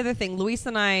 that's the other thing. Luis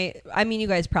and I mean, you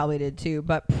guys probably did too,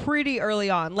 but pretty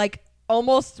early on, like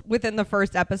almost within the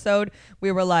first episode,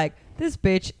 we were like, this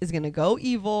bitch is going to go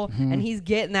evil and he's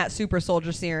getting that super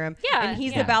soldier serum. Yeah, And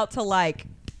he's yeah. about to like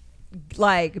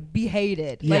be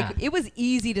hated. Yeah. Like it was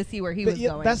easy to see where he But was yeah,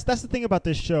 going. that's the thing about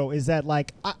this show, is that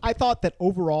like I thought that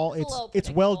overall It's a little it's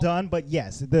well predictable. done, but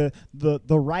yes, the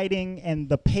writing and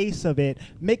the pace of it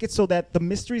make it so that the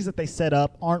mysteries that they set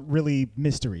up aren't really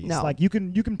mysteries. No. Like you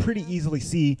can pretty easily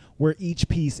see where each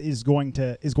piece is going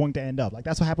to end up. Like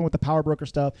that's what happened with the power broker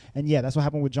stuff, and yeah, that's what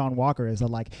happened with John Walker. Is that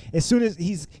like as soon as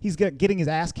he's getting his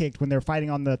ass kicked when they're fighting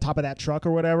on the top of that truck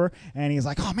or whatever, and he's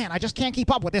like, oh man, I just can't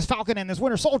keep up with this Falcon and this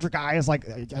Winter Soldier guy. It's like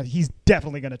he's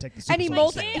definitely going to take the super and he,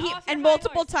 soldier Get serum. off your high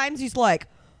multiple horse. times he's like,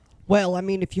 well, I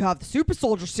mean, if you have the super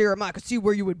soldier serum, I could see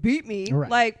where you would beat me. Right.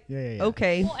 Like, Yeah.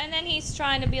 okay. Well, and then he's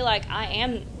trying to be like, I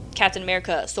am Captain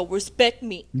America, so respect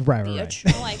me, Right.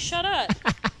 bitch. I'm like, shut up.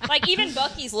 Like, even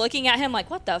Bucky's looking at him like,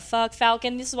 what the fuck,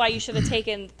 Falcon? This is why you should have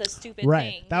taken the stupid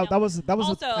Right. thing. That was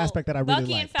Also, an aspect that I really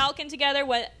Bucky liked. and Falcon together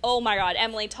went, oh my God,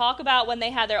 Emily, talk about when they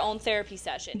had their own therapy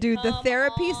session. Dude, the Come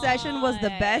therapy session was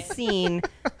the on. best scene.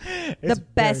 It's the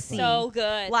best very scene. funny. So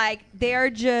good. Like, they're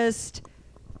just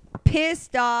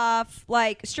pissed off,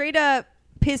 like straight up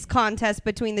piss contest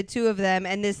between the two of them,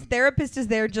 and this therapist is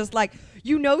there just like,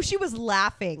 you know, she was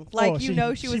laughing. Like, Oh, you she-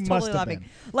 know she she was must totally have laughing. been.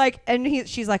 Like, and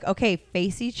she's like, okay,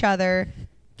 face each other.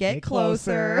 Get Get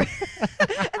closer. closer.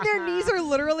 And their knees are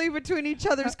literally between each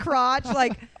other's crotch.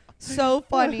 Like, so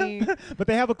funny. But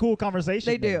they have a cool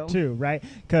conversation They there, do. too, right?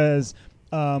 Because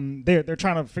they're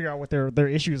trying to figure out what their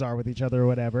issues are with each other or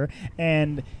whatever.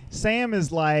 And Sam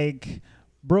is like,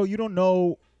 bro, you don't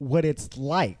know what it's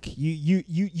like.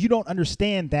 You don't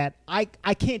understand that I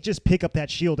can't just pick up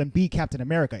that shield and be Captain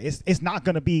America. It's not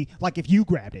gonna be like if you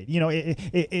grabbed it.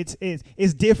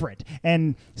 It's different.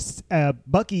 And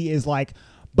Bucky is like,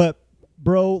 but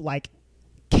bro, like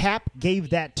Cap gave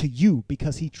that to you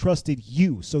because he trusted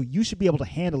you, so you should be able to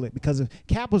handle it. Because if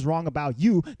Cap was wrong about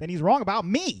you, then he's wrong about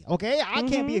me. Okay, I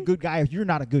can't be a good guy if you're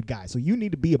not a good guy. So you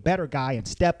need to be a better guy and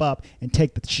step up and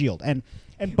take the shield. And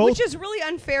both, which is really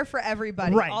unfair for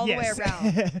everybody, right, all the way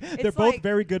around. They're both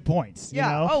very good points. Yeah.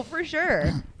 You know? Oh, for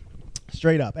sure.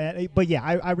 Straight up. But yeah,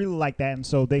 I really like that. And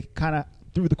so they kind of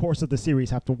through the course of the series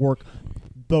have to work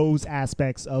those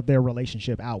aspects of their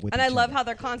relationship out with and each I love other. how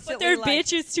they're constantly But they're like,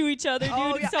 bitches to each other, dude.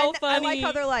 oh, It's yeah. so And funny. I like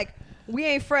how they're like, we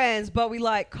ain't friends, but we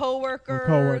like coworkers. We're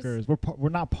coworkers. We're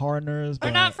not partners. We're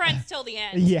but not friends till the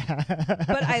end. Yeah.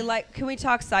 But I like. Can we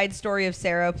talk side story of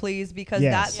Sarah, please? Because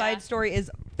Yes. that side story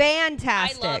is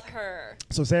fantastic. I love her.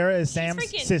 So Sarah is She's Sam's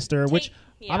freaking sister, which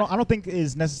yeah. I don't think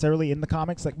is necessarily in the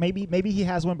comics. Like maybe he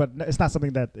has one, but it's not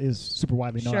something that is super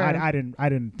widely known. Sure. I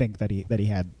didn't think that he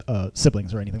had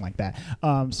siblings or anything like that.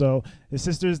 So his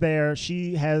sister's there.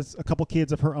 She has a couple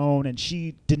kids of her own, and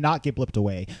she did not get blipped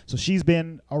away. So she's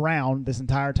been around this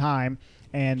entire time.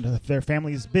 And their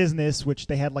family's business, which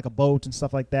they had like a boat and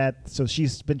stuff like that. So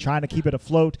she's been trying to keep it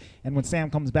afloat. And when Sam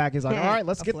comes back, he's like, "All right,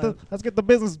 let's get the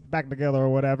business back together or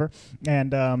whatever."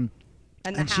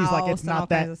 And she's like, it's not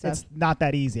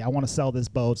that easy. I want to sell this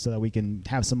boat so that we can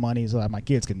have some money so that my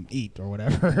kids can eat or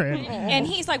whatever. And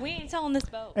he's like, we ain't selling this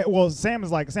boat. Well, Sam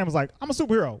is like, I'm a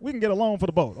superhero. We can get a loan for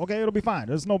the boat. Okay, it'll be fine.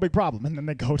 There's no big problem. And then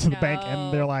they go to the bank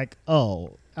and they're like,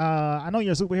 oh, I know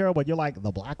you're a superhero, but you're like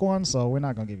the black one, so we're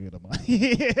not gonna give you the money.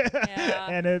 Yeah.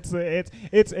 And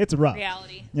it's rough.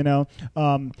 Reality. You know.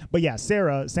 But yeah,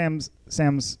 Sarah, Sam's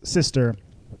sister.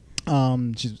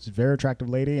 She's a very attractive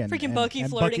lady, and Freaking Bucky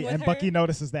flirting with her. Bucky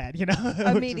notices that, you know,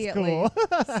 Immediately. which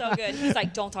is cool. So good. He's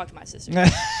like, don't talk to my sister.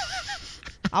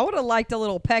 I would have liked a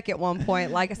little peck at one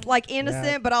point, like innocent,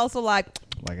 Yeah. but also like,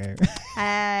 Like,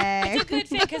 hey. It's a good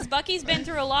fit because Bucky's been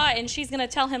through a lot, and she's gonna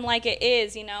tell him like it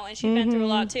is, you know. And she's been through a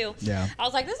lot too. Yeah. I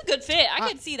was like, this is a good fit. I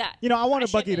could see that. you know, I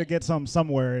wanted Bucky to shouldn't. get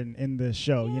somewhere in this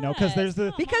show, you know, because there's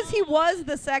the Because he was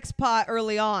the sex pot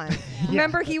early on.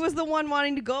 Remember, he was the one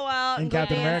wanting to go out in and go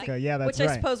Captain dancing, America. Yeah, that's which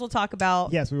right. I suppose we'll talk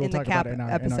about. Yes, we will in talk the Cap about it in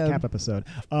episode. our Cap episode.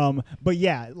 But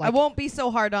yeah, like, I won't be so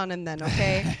hard on him then,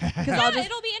 okay? Because Yeah, I'll just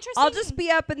it'll be interesting. I'll just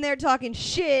be up in there talking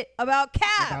shit about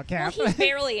Cap. about Well, Cap. he's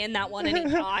barely in that one, and he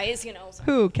dies, you know. So.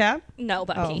 Who, Cap? No,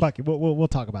 Bucky. Bucky. We'll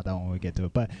talk about that when we get to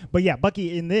it. But yeah,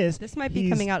 Bucky in this. This might be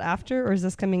he's- coming out after, or is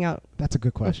this coming out? That's a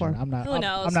good question. Before. I'm not. Who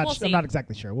knows? I'm not. We'll I'm see. not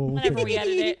exactly sure. We'll Whenever figure we it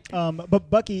edit it. But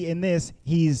Bucky in this,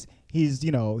 he's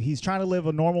you know, he's trying to live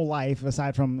a normal life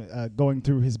aside from going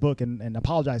through his book and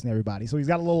apologizing to everybody. So he's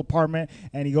got a little apartment,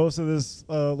 and he goes to this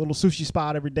little sushi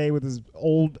spot every day with his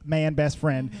old man best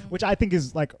friend, which I think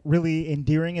is like really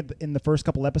endearing in the first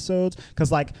couple episodes,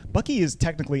 because like Bucky is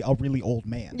technically a really old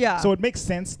man. Yeah. So it makes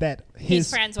sense that He's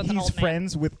friends with an old man.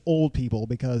 friends with old people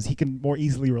because he can more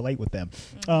easily relate with them.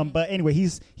 But anyway,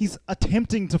 he's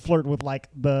attempting to flirt with like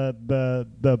the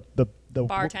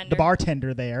Bartender.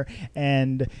 bartender there,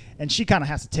 and she kind of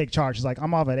has to take charge. She's like,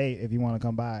 I'm off at 8 if you want to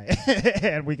come by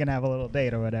and we can have a little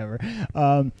date or whatever.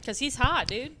 Because he's hot,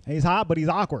 dude. He's hot, but he's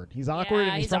awkward. He's awkward,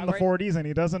 and he's from awkward. the 40s, and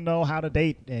he doesn't know how to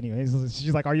date anyway.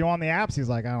 She's like, are you on the apps? He's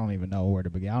like, I don't even know where to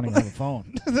begin. I don't even have a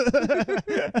phone.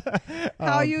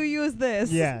 How you use this?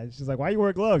 Yeah, she's like, why you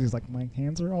wear gloves? He's like, my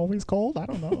hands are always cold. I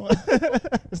don't know.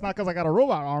 It's not because I got a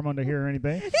robot arm under here or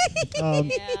anything. Yeah.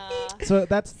 So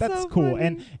that's So cool.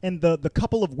 funny. And the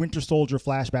couple of Winter Soldier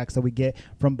flashbacks that we get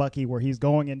from Bucky, where he's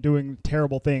going and doing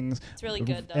terrible things, It's really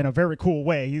good, though. in a very cool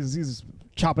way. He's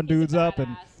chopping He's a dudes up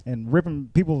badass. and ripping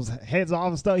people's heads off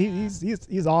and stuff.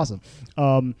 He's awesome.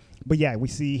 But yeah, we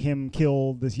see him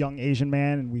kill this young Asian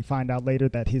man, and we find out later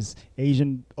that his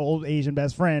old Asian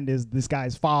best friend is this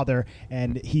guy's father,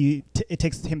 and it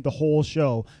takes him the whole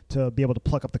show to be able to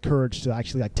pluck up the courage to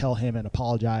actually like tell him and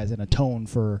apologize and atone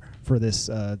for this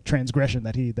transgression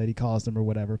that he caused him or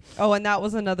whatever. Oh, and that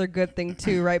was another good thing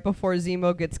too. Right before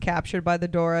Zemo gets captured by the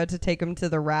Dora to take him to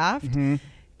the raft.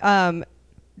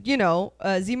 You know,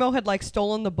 Zemo had like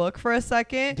stolen the book for a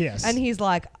second. Yes. And he's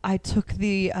like, I took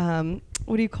the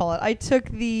what do you call it? I took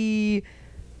the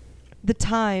the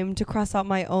time to cross out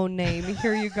my own name.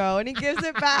 Here you go. And he gives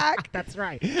it back. That's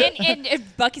right. And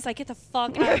Bucky's like, get the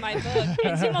fuck out of my book.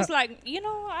 And Zemo's like,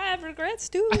 I have regrets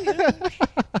too.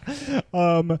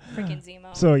 Freaking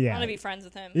Zemo. So, yeah. I want to be friends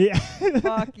with him. Yeah.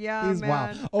 Fuck yeah, He's man.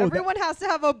 wild. Oh, Everyone has to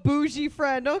have a bougie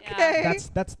friend, okay?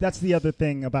 That's the other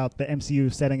thing about the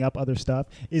MCU setting up other stuff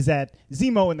is that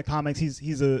Zemo in the comics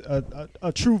he's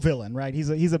a true villain, right?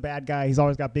 He's a bad guy. He's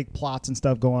always got big plots and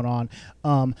stuff going on.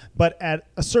 But at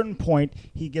a certain point,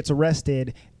 he gets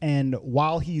arrested, and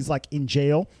while he's like in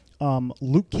jail,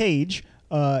 Luke Cage.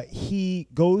 He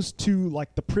goes to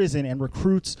like the prison and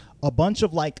recruits a bunch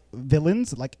of like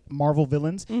villains, like Marvel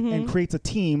villains, and creates a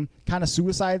team, kind of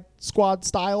Suicide Squad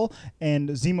style. And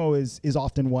Zemo is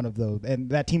often one of those, and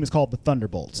that team is called the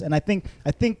Thunderbolts. And I think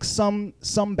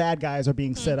some bad guys are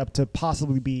being set up to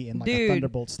possibly be in like a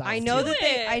Thunderbolt style. I know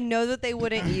that they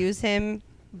wouldn't use him,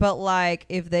 but like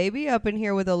if they be up in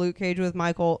here with a Luke Cage with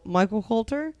Michael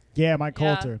Coulter. Yeah, Mike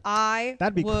Coulter.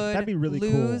 That'd be really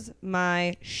lose cool.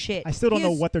 my shit. I still don't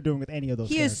know what they're doing with any of those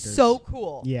characters. He is so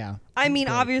cool. Yeah. I mean,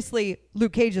 obviously,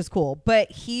 Luke Cage is cool,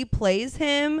 but he plays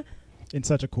him in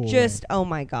such a cool way. Oh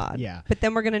my God. Yeah. But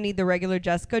then we're going to need the regular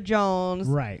Jessica Jones.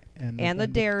 Right. And the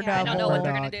Daredevil. Yeah, I don't know what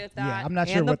they're going to do with that. Yeah, I'm not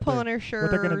sure and what the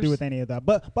they're going to do with any of that.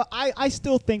 But I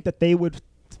still think that they would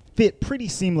fit pretty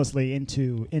seamlessly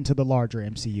into the larger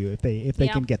MCU if they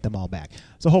can get them all back.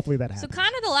 So hopefully that happens. So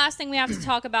kind of the last thing we have to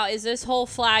talk about is this whole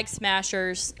Flag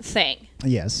Smashers thing.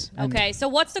 Yes. Okay, so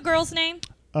what's the girl's name?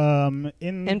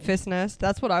 In Fist Nest.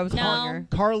 That's what I was calling her.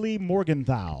 Carly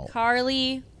Morgenthau.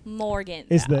 Carly Morgan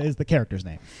is the character's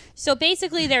name. So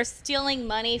basically they're stealing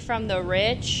money from the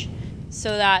rich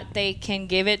so that they can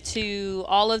give it to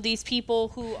all of these people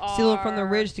who are stealing from the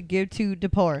rich to give to the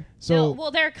poor. So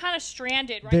they're kind of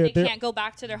stranded, right? They can't go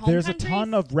back to their home countries. There's a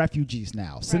ton of refugees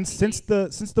now. Since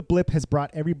the blip has brought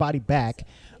everybody back,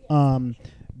 the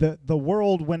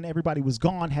world when everybody was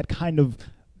gone had kind of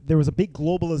there was a big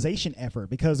globalization effort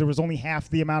because there was only half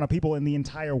the amount of people in the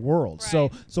entire world.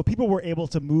 Right. So people were able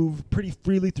to move pretty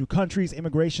freely through countries.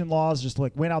 Immigration laws just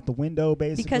like went out the window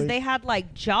basically. Because they had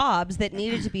like jobs that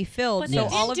needed to be filled. But they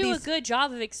didn't do a good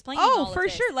job of explaining all of for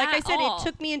this sure. Like I said, all. it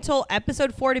took me until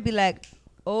episode 4 to be like,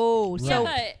 oh, right. so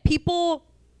people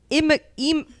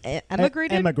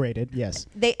emigrated. Yes,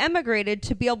 they emigrated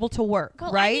to be able to work.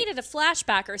 Well, right? I needed a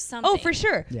flashback or something. Oh, for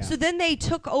sure. Yeah. So then they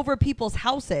took over people's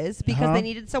houses because they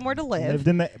needed somewhere to live. Lived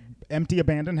in the empty,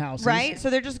 abandoned houses. Right. So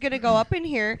they're just gonna go up in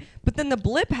here, but then the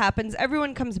blip happens.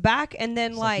 Everyone comes back, and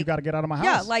then like you got to get out of my house.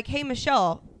 Yeah, like hey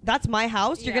Michelle, that's my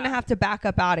house. You're gonna have to back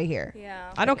up out of here.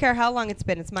 Yeah. I don't care how long it's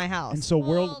been. It's my house. And so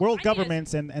world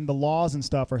governments and the laws and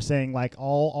stuff are saying like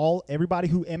everybody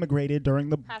who emigrated during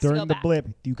the blip,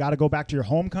 you got to go back to your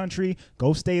home country.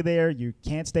 Go stay there. You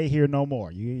can't stay here no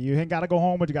more. You ain't got to go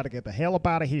home, but you got to get the hell up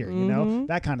out of here. You know,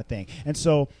 that kind of thing. And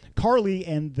so Carly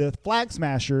and the Flag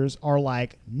Smashers are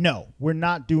like, no, we're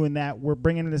not doing that. We're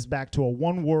bringing this back to a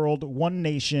one world, one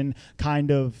nation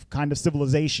kind of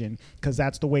civilization because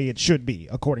that's the way it should be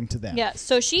according to them. Yeah,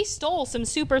 so she stole some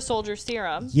super soldier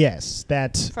serum. Yes,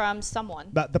 from someone.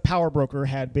 The power broker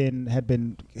had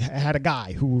a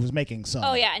guy who was making some.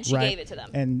 Oh yeah, and she gave it to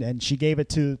them. And she gave it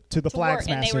to the Flag Smashers.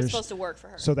 And they were supposed to work for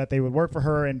her. So that they would work for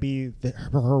her and be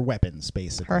her weapons,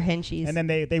 basically. Her henchies. And then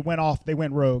they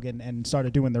went rogue and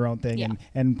started doing their own thing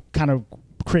and kind of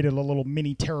created a little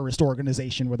mini terrorist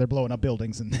organization where they're blowing up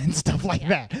buildings and stuff like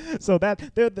that. So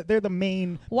that they're the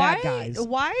main bad guys.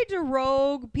 Why do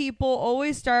rogue people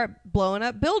always start blowing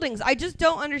up buildings? I just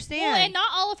don't understand. Well, and not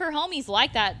all of her homies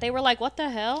like that. They were like, "What the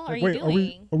hell are you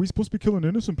doing? Are we supposed to be killing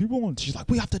innocent people?" And she's like,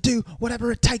 "We have to do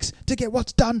whatever it takes to get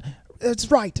what's done.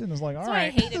 It's right." And it's like, all right. I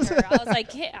hated her. I was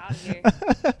like, get out of here.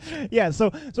 Yeah. So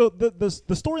the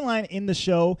storyline in the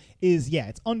show is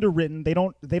it's underwritten. They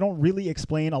don't really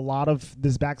explain a lot of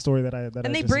this backstory that I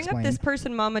and they bring up this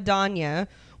person, Mama Danya,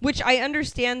 which I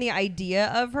understand the idea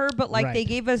of her, but like they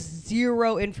gave us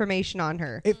zero information on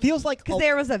her. It feels like because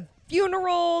there was a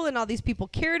funeral and all these people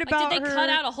cared about her. Did they cut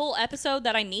out a whole episode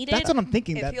that I needed? That's what I'm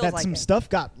thinking. That some stuff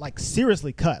got like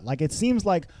seriously cut. Like it seems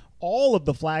like all of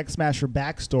the Flag Smasher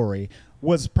backstory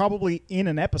was probably in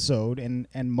an episode, and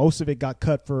most of it got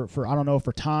cut for I don't know,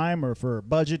 for time or for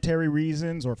budgetary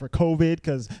reasons or for COVID,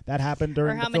 because that happened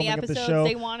during the filming of the show.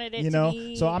 They wanted it to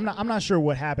be. So I'm not sure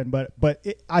what happened, but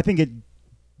I think it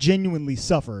genuinely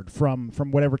suffered from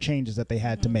whatever changes that they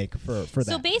had to make for that.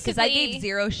 So basically, because I gave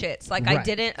zero shits. Like I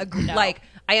didn't agree. No. Like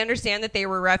I understand that they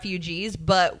were refugees,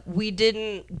 but we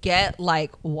didn't get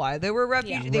like why they were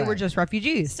refugees. They were just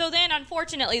refugees. So then,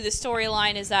 unfortunately, the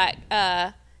storyline is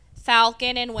that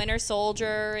Falcon and Winter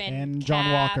Soldier and John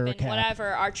Cap Walker, and Cap. whatever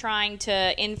are trying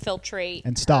to infiltrate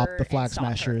and stop her the Flag and stop her.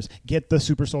 Smashers, get the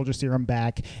super soldier serum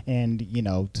back, and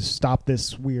to stop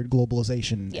this weird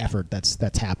globalization effort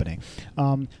that's happening.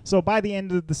 So by the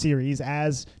end of the series,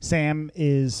 as Sam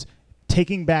is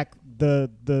taking back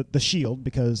the shield,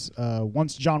 because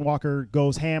once John Walker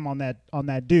goes ham on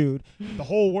that dude, the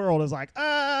whole world is like,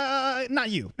 not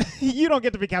you. You don't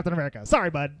get to be Captain America. Sorry,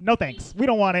 bud. No thanks. We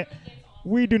don't want it.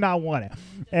 We do not want it.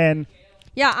 And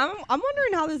Yeah, I'm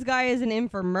wondering how this guy isn't in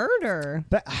for murder.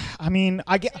 I mean,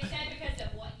 I get. They said because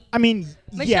of what he I mean,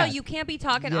 Michelle, yeah. you can't be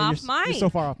talking Yeah, off you're mic. so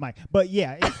far off mic. But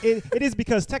yeah, it is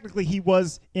because technically he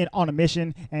was on a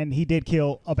mission and he did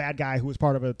kill a bad guy who was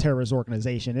part of a terrorist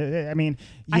organization. I mean,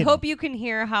 I hope you can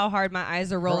hear how hard my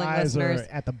eyes are rolling, her eyes listeners.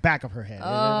 are at the back of her head.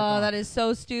 Oh, that is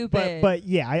so stupid. But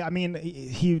yeah, I mean,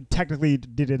 he technically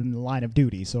did it in the line of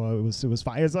duty, so it was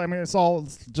fine. It's all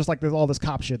just like there's all this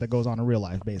cop shit that goes on in real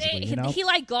life, basically. he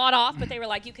like got off, but they were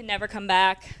like, you can never come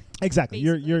back. Exactly.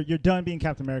 Basically. You're done being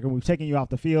Captain America. We've taken you off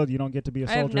the field. You don't get to be a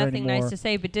I have soldier nothing anymore. nice to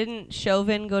say, but didn't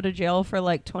Chauvin go to jail for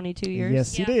like 22 years?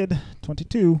 Yes, he Yeah. did.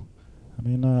 22. I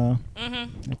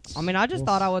mean, I just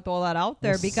thought I would throw that out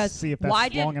there we'll because see if that's why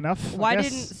long didn't enough, I why guess.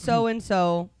 didn't so and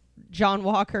so John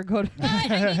Walker go to? But I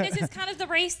mean, this is kind of the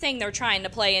race thing they're trying to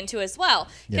play into as well.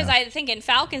 Because Yeah. I think in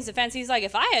Falcon's defense, he's like,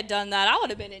 if I had done that, I would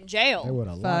have been in jail. They would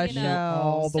have For locked you sure.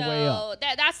 all the so way up.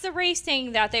 that's the race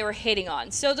thing that they were hitting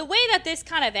on. So the way that this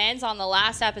kind of ends on the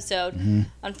last episode, Mm-hmm.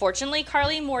 unfortunately,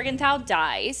 Carly Morgenthau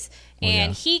dies,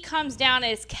 and yeah. he comes down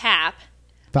as Cap.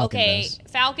 Falcon Okay, does. Mm-hmm.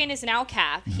 Falcon is now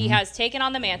Cap. He has taken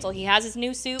on the mantle. He has his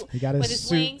new suit. He got his with his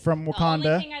suit wings. from The Wakanda.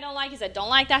 only thing I don't like is I don't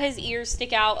like that his ears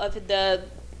stick out of the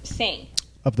thing.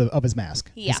 Of his mask.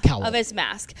 Yeah, his cowl. of his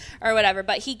mask or whatever.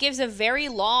 But he gives a very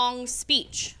long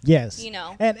speech. Yes. You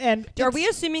know. And Are it's- we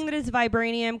assuming that it's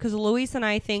vibranium? Because Luis and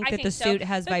I think I that think the so. suit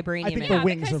has But- vibranium. I think in the it.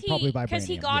 wings because are probably Because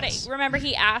he vibranium, got yes. it. Remember,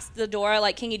 he asked the Dora,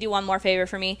 like, can you do one more favor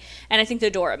for me? And I think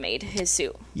the Dora made his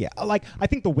suit. Yeah, like I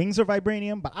think the wings are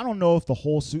vibranium, but I don't know if the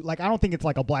whole suit. Like I don't think it's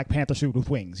like a Black Panther suit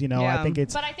with wings. You know, Yeah. I think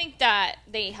it's. But I think that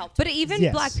they helped. But even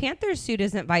Yes. Black Panther's suit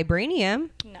isn't vibranium.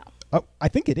 no. I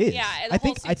think it is. Yeah, the I whole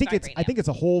think suit's it's vibranium. it's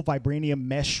a whole vibranium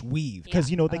mesh weave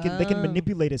because Yeah. they can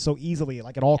manipulate it so easily.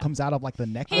 Like it all comes out of like the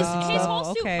necklace. His, and his stuff.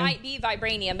 whole suit okay. might be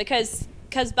vibranium because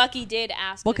Bucky did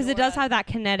ask. Well, because it does have that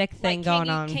kinetic thing like, going can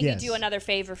on. Can Yes. you do another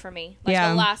favor for me? Like Yeah.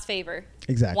 the last favor.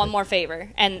 Exactly. One more favor.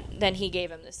 And then he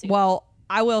gave him the suit. Well,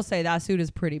 I will say that suit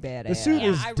is pretty badass. The suit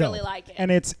Yeah, is I dope. really like it.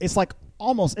 and it's like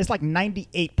almost it's like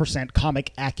 98%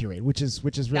 comic accurate, which is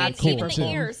really and cool. even too. the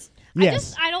ears.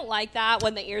 Yes. I don't like that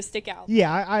when the ears stick out.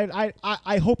 Yeah,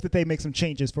 I hope that they make some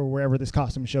changes for wherever this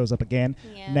costume shows up again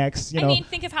Yeah. next. You I know, mean,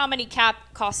 think of how many Cap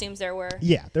costumes there were.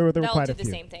 yeah, there were They'll quite do a the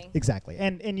few. same thing. Exactly,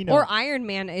 and you know, Or Iron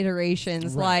Man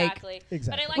iterations. Right. Like Exactly.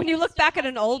 Exactly. But I like when that you it look still back at has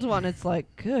an the old wings. one, it's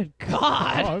like, good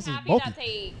God. oh, this is Happy bulky. that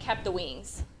they kept the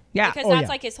wings. Yeah. Because Oh, that's yeah.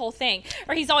 like his whole thing.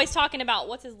 Or he's always talking about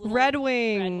what's his little Red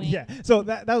Wing. Yeah, so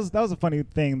that was a funny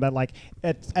thing that like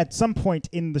at some point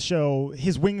in the show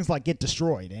his wings like get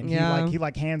destroyed and Yeah. he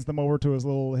hands them over to his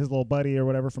little buddy or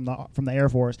whatever from the Air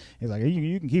Force. He's like,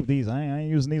 you can keep these. I ain't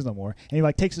using these no more. And he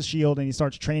like takes the shield and he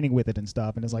starts training with it and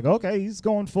stuff. And it's like, okay, he's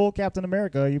going full Captain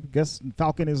America. You guess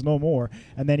Falcon is no more.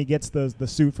 And then he gets the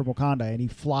suit from Wakanda and he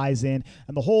flies in.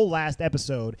 And the whole last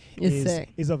episode It's sick.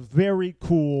 is a very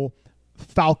cool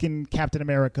Falcon Captain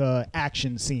America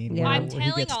action scene Yeah. where, I'm where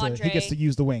he telling gets to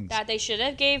use the wings. that they should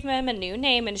have gave him a new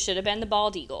name and it should have been the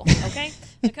bald eagle. Okay?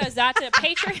 Because that's a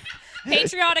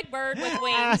patriotic bird with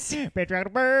wings.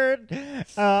 Patriotic bird.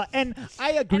 And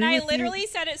I agree And I with literally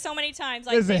said it so many times.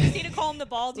 Like, Listen. they just need to call him the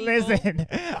bald you. eagle. Listen,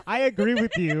 I agree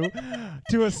with you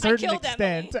to a certain killed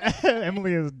extent.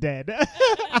 Emily is dead.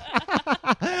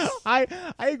 I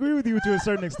agree with you to a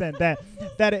certain extent that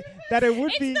it would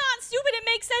It's be not stupid. It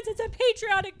makes sense. It's a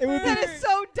patriotic It bird. would be- That is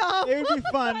so dumb. it would be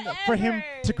fun for him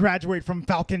Whatever. to graduate from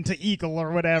Falcon to Eagle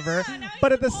or whatever. Yeah, now he's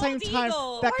but at the the same bald time,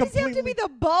 eagle. that Why does he have to completely be the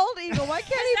bald eagle? Why can't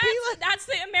he be like? That's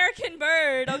the American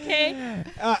bird, okay?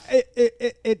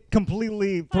 it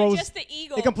completely Fine, throws just the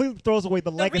eagle. It completely throws away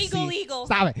the legacy. regal eagle.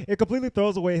 Stop it! It completely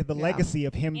throws away the legacy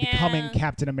of him Yeah. becoming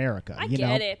Captain America. I you get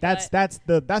know, it, that's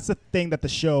the thing that the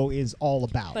show is all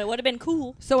about. But it would have been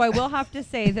cool. So I will have to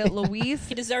say that Luis,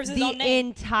 He deserves his the own name.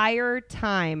 entire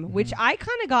time, which I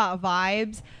kind of got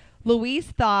vibes. Luis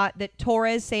thought that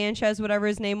Torres Sanchez, whatever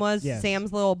his name was, Yes.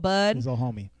 Sam's little bud, His old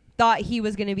homie. thought he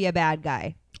was going to be a bad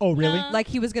guy. Oh, really? No. Like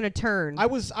he was gonna turn. I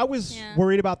was Yeah.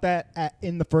 worried about that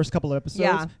in the first couple of episodes.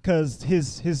 Yeah. Because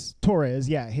his Torres,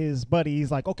 his buddy,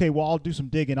 he's like, okay, well, I'll do some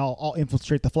digging. I'll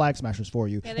infiltrate the Flag Smashers for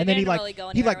you. Yeah, they and then he didn't like really go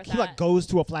he anywhere like with he like that. goes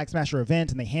to a Flag Smasher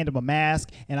event and they hand him a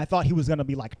mask. And I thought he was gonna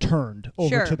be like turned over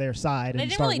Sure. to their side They and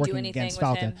didn't start really do working anything against with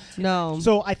Falcon. him. no.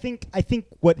 So I think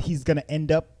what he's gonna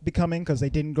end up becoming, because they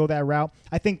didn't go that route,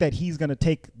 I think that he's gonna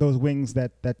take those wings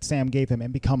that Sam gave him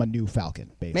and become a new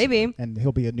Falcon, basically. Maybe. And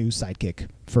he'll be a new sidekick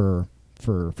for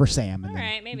Sam. And All then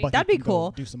right, maybe. Bucky That'd be can go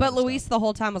cool. do some But other Luis stuff. the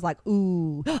whole time was like,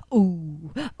 ooh,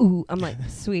 ooh, ooh. I'm like,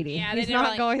 sweetie, Yeah, they he's didn't not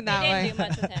really, going that they way. didn't do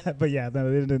much with him. But yeah,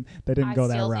 no, they didn't I go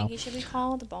that still route. think he should be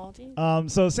called Baldy.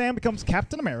 So Sam becomes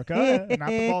Captain America, not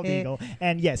the bald eagle.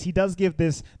 And yes, he does give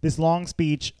this long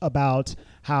speech about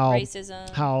how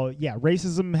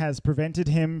racism has prevented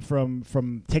him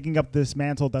from taking up this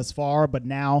mantle thus far, but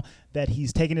now that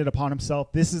he's taken it upon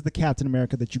himself, this is the Captain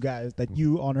America that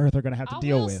you on Earth are going to have to I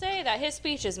deal will with. say that his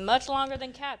speech is much longer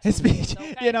than Cap's. His speech,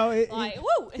 Okay?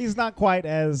 Woo! he's not quite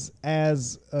as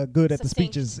good at the Succinct.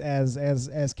 speeches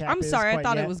as Cap. I'm is sorry, I quite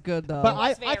thought yet. it was good though. But It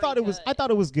was I thought very I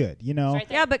thought it was good. You know. Right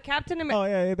there. yeah, but Captain America. Oh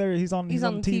yeah, there he's on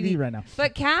TV right now.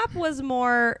 But Cap was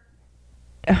more.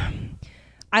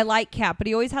 I like Cap, but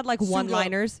he always had like Suit up.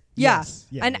 one-liners. Yes.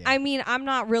 Yeah. Yeah, And yeah. I mean, I'm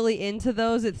not really into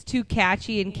those. It's too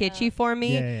catchy and kitschy for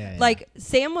me. Yeah. Like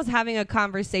Sam was having a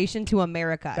conversation to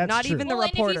America, That's not true. even the Well,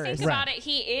 and if you reporters. think about it,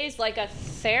 he is like a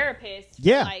therapist. for,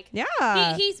 Yeah. Like,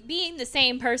 Yeah. he's being the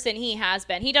same person he has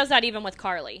been. He does that even with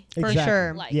Carly. For Exactly.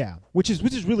 sure. Like- Yeah, which is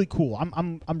really cool.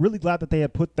 I'm really glad that they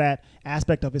had put that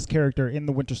aspect of his character in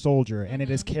the Winter Soldier, and it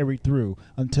has carried through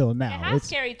until now. It has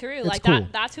carried through. it's Like cool.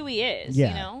 that's who he is. Yeah,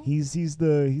 You know. he's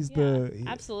the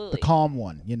absolutely. the calm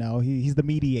one. You know, he's the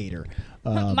mediator.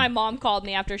 My mom called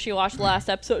me after she watched the last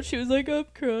episode. She was like, "I'm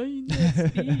crying." That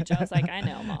speech. I was like, "I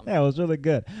know, Mom." Yeah, it was really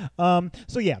good.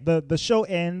 So yeah, the show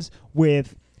ends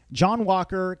with John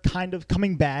Walker kind of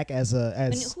coming back as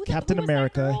And Captain who was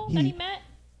America. That girl that he met?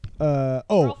 Oh,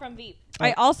 Girl from Veep.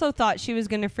 I also thought she was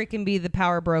going to freaking be the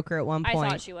power broker at one I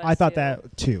point. thought she was. I thought too.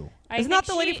 that too. I Isn't think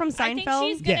that the lady from I think Seinfeld?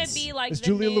 she's gonna Yes. be like It's the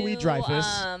Julia new,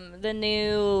 Louis-Dreyfus. The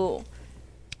new.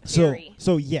 So Fury.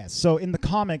 yes. So in the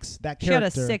comics, that She had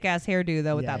character a sick ass hairdo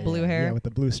though with that blue hair. Yeah, with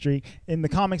the blue streak. In the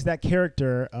comics, that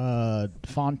character,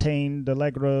 Fontaine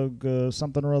d'Allegra,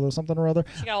 something or other,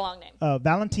 She got a long name.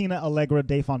 Valentina Allegra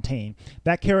de Fontaine.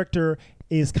 That character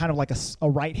is kind of like a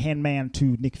right-hand man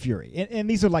to Nick Fury. And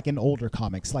these are like in older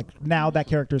comics. Like now that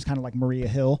character is kind of like Maria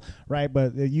Hill, right?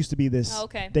 But there used to be this Oh,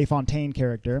 okay. de Fontaine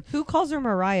character. Who calls her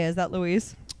Mariah? Is that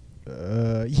Louise?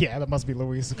 Yeah, that must be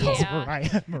Louise who calls Yeah.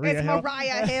 her Maria It's Hill.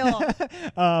 Mariah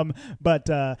Hill.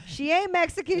 But She ain't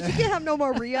Mexican. She can't have no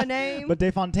Maria name. But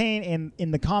De Fontaine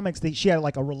in the comics, she had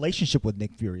like a relationship with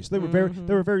Nick Fury, so they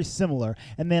were very similar.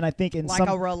 And then I think in like some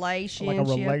a relationship. like a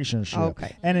relationship.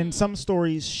 Okay. And in some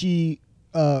stories, she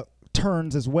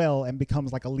turns as well and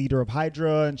becomes like a leader of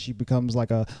Hydra, and she becomes like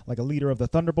a leader of the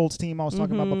Thunderbolts team I was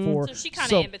talking about before. So she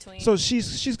kinda in between. So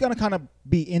she's gonna kind of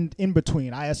be in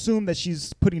between. I assume that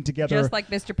she's putting together Just like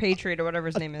Mr. Patriot or whatever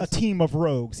his name a is. team of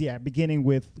rogues. Yeah, beginning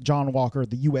with John Walker,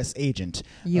 the U.S. agent.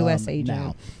 US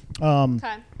agent. Now.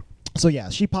 Okay. So yeah,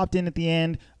 she popped in at the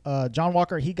end. John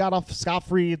Walker, he got off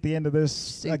scot-free at the end of this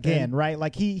Stupid. again, right?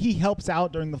 Like he helps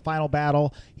out during the final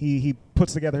battle. He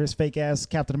puts together his fake ass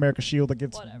Captain America shield that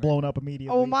gets Whatever. blown up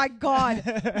immediately. Oh my God.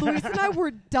 Luis and I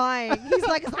were dying. He's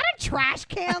like, is that a trash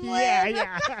can lid?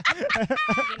 Yeah.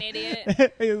 An idiot.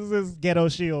 It's this ghetto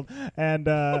shield, and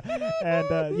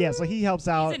yeah, so he helps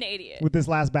out an idiot. with this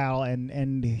last battle,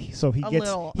 so he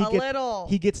little.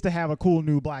 gets to have a cool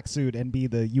new black suit and be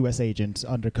the U.S. agent,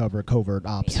 undercover, covert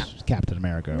ops Yeah. Captain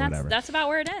America or And whatever. that's about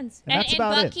where it ends. And that's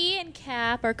about it. Bucky and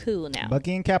Cap are cool now.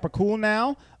 Bucky and Cap are cool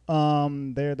now.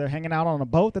 They're hanging out on a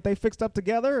boat that they fixed up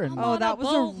together, and Oh, that was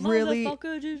a really-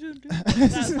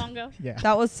 that song go? yeah,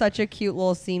 That was such a cute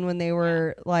little scene when they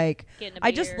were like, Getting a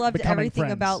I just beer. loved Becoming everything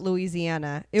friends. about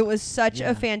Louisiana. It was such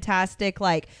Yeah. a fantastic,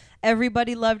 like,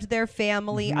 everybody loved their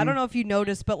family. I don't know if you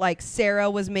noticed, but like Sarah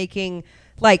was making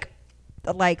like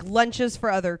lunches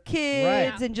for other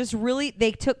kids Right. and just really,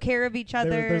 they took care of each other.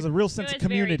 there's a real sense of was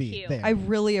very community cute. there, I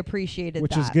really appreciated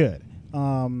which that. is good.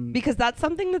 Because that's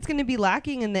something that's going to be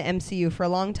lacking in the MCU for a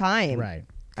long time. Right.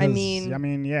 I 'Cause,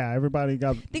 mean- yeah, everybody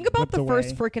got. Think about whipped the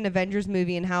first away. freaking Avengers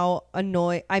movie and how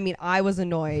annoyed. I mean, I was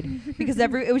annoyed because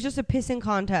it was just a pissing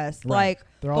contest. Right. Like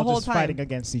They're the all whole just time. fighting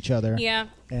against each other. Yeah.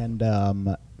 And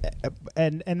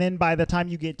then by the time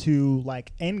you get to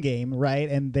like Endgame, right,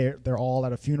 and they're all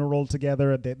at a funeral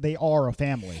together, they are a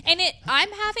family. And I'm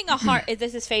having a hard.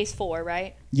 This is Phase 4,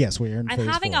 right? Yes, we're in. I'm phase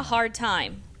having 4. a hard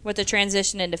time with the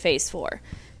transition into Phase 4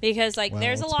 because like Well,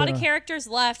 there's a it's lot been of a- characters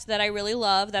left that I really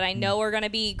love that I know are going to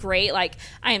be great. Like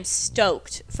I am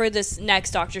stoked for this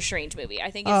next Doctor Strange movie.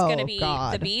 I think it's going to be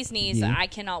God. the bee's knees. Yeah. I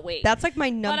cannot wait. That's like my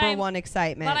number I'm- one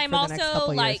excitement. But I'm for the next also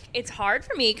couple like, years. it's hard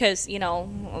for me because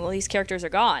all these characters are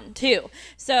gone too.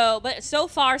 So, but so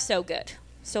far so good.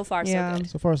 So far Yeah. so good.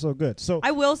 So far, so good. So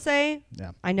I will say,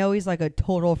 yeah. I know he's like a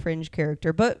total fringe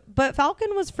character, but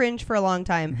Falcon was fringe for a long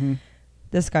time. Mm-hmm.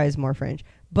 This guy's more fringe,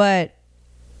 but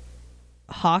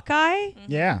Hawkeye,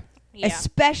 Yeah. Yeah.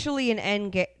 especially in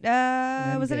Endgame.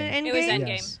 Was it an Endgame? It was Endgame.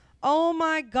 Yes. Oh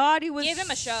my God, he was Give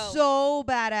him a show. so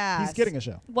badass. He's getting a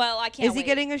show. Well, I can't. Is he wait.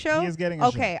 getting a show? He is getting a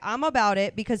okay, I'm about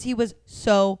it because he was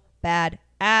so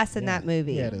badass in that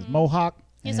movie. Yeah, his mohawk.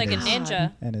 He's and like a his-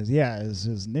 ninja. And his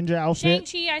ninja outfit.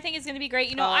 Shang-Chi, I think is going to be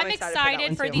great. Oh, I'm I'm excited for that excited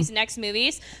one, for too. these next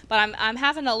movies, but I'm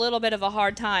having a little bit of a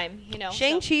hard time. So-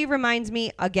 Shang-Chi reminds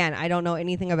me, again, I don't know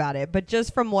anything about it, but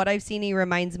just from what I've seen, he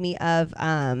reminds me of,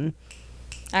 Iron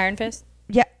Fist.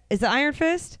 yeah, is it Iron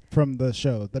Fist? From the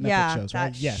show, the Netflix Yeah, shows, that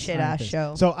right? Yes, shit-ass Iron Fist.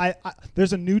 show. So I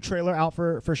there's a new trailer out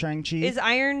for Shang-Chi. Is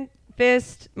Iron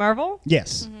Fist Marvel?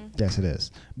 Yes, yes, it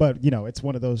is. But it's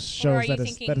one of those Or are shows you that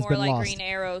thinking has more been like lost. Green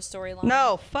Arrow storyline?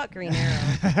 No, fuck Green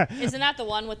Arrow. Isn't that the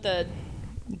one with the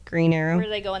Green Arrow. where do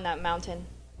they go in that mountain?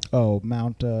 Oh,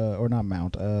 Mount or not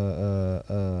Mount.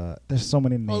 There's so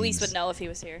many names. Luis would know if he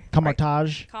was here.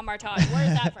 Kamartaj. Kamartaj. Where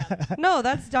is that from? No,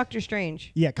 that's Doctor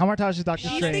Strange. Yeah, Kamartaj is Doctor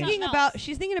No, She's that's Strange. thinking something about. else.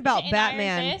 She's thinking about In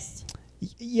Batman. Iron Fist?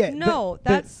 Yeah. No, the-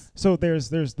 that's- so there's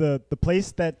the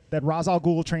place that Ra's al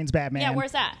Ghul trains Batman. Yeah,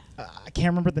 where's that? I can't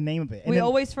remember the name of it. And We then,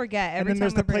 always forget and every then time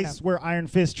there's I the bring it place up. where Iron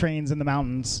Fist trains in the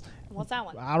mountains. What's that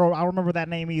one? I don't remember that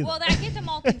name either. Well, that get them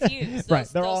all confused. Right,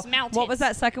 Those, they're those all- mountains. What was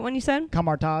that second one you said?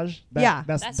 Kamartaj. Yeah.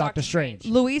 that's That's Doctor Doctor Strange.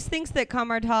 Strange. Luis thinks that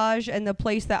Kamartaj and the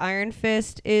place that Iron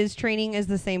Fist is training is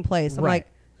the same place. I'm Right. like,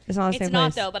 it's not the It's same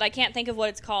not place. though, but I can't think of what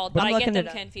it's called. But But I'm I get looking them it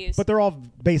up. confused. But they're all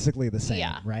basically the same,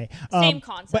 Yeah. right? Same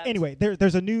concept. But anyway,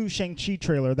 there's a new Shang-Chi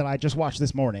trailer that I just watched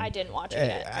this morning. I didn't watch it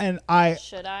yet. And I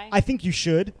Should I? I think you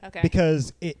should, Okay.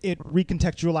 because it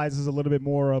recontextualizes a little bit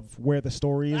more of where the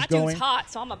story is That going. dude's hot,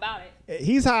 so I'm about it.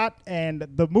 He's hot, and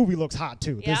the movie looks hot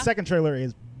too. Yeah? The second trailer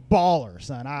is baller,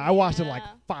 son. I watched it like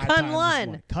Yeah. 5 Kun times. this Lun.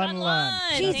 morning. Kun Kun Lun.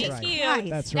 Lun. Jesus Thank That's you. right.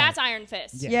 That's right. That's Iron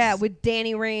Fist. Yeah. Yeah, Yes. with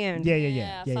Danny Rand. Yeah.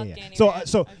 Yeah, fuck Danny So Rand.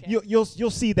 so Okay. you'll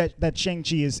see that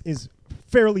Shang-Chi is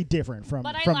fairly different from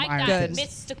But I from like Iron that Fist.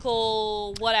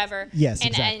 mystical whatever. Yes, and,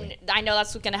 exactly. And I know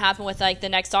that's what's going to happen with like the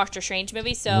next Doctor Strange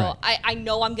movie. So Right. I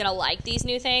know I'm going to like these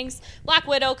new things. Black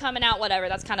Widow coming out, whatever.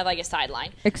 That's kind of like a sideline.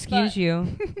 Excuse But-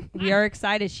 you. We are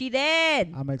excited. She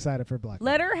did. I'm excited for Black.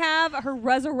 Let her have her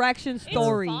resurrection It's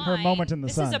story. fine. Her moment in the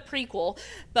this sun. is a prequel,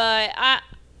 but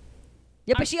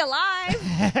Yeah, but she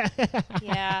alive.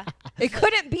 yeah, It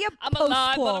couldn't be a I'm alive but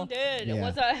I'm post-quel. dead. Yeah.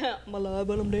 What's that? I'm alive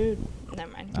but I'm dead.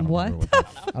 Never mind. I don't What? remember I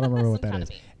don't remember what Some that kind is.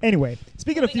 of meme. Anyway,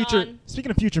 speaking Moving of future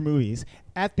on. future movies,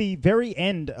 at the very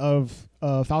end of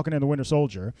Falcon and the Winter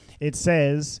Soldier, it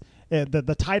says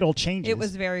the title changes. It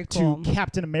was very cool. to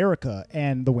Captain America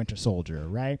and the Winter Soldier,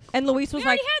 right? And Luis We was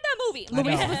already like, had that movie.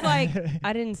 Luis know. was like,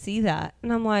 I didn't see that,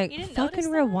 and I'm like, You didn't fucking notice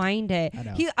that? rewind it. I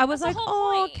know. I was That's like, the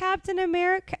whole oh, point. Captain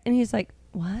America, and he's like,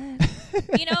 what?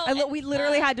 You know, We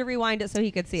literally had to rewind it so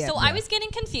he could see it. So I was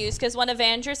getting confused because when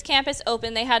Avengers Campus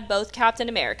opened, they had both Captain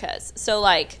Americas. So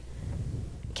like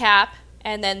Cap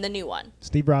and then the new one.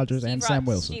 Steve Rogers and Sam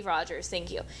Wilson. Steve Rogers,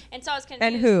 thank you. And so I was confused.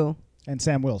 And who? And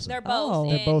Sam Wilson. They're both. Oh. In,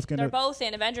 They're both they're both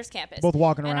in Avengers Campus. both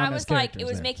walking And around I as was like, it characters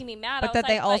was there. making me mad. But I was that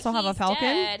they like, also but have a he's Falcon?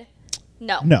 dead.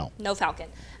 No, No. Falcon.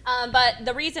 But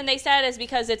the reason they said is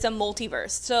because it's a multiverse.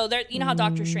 So there, you know how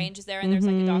Doctor Strange is there, and there's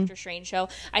like a Doctor Strange show.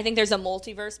 I think there's a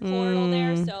multiverse portal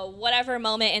there. So whatever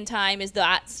moment in time is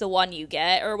that's the one you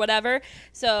get or whatever.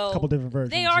 So Couple different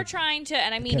versions They are of trying to,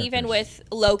 and I mean even characters. with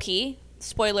Loki.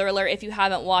 Spoiler alert, if you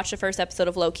haven't watched the first episode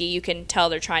of Loki, you can tell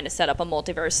they're trying to set up a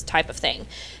multiverse type of thing.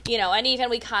 You know, and even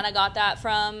we kind of got that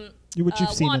from What you've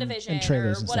seen in WandaVision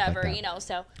trailers or and stuff like whatever, that. you know.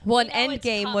 So Well, we an know it's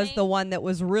Endgame was the coming. one that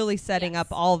was really setting Yes. up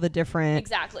all the different.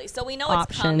 Exactly. So we know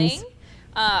options. it's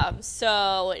coming.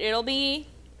 So it'll be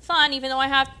fun, even though I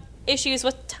have issues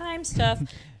with time stuff.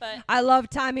 But I love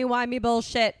timey-wimey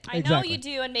bullshit. I know Exactly. you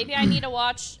do, and maybe I need to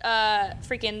watch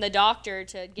freaking The Doctor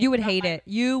to get You would rid of hate my- it.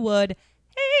 You would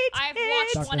hate I've it.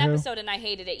 watched Doctor one Who? episode and I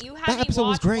hated it. You had That me episode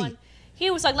was watch great. one. He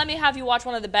was like, "Let me have you watch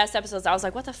one of the best episodes." I was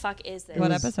like, "What the fuck is this?"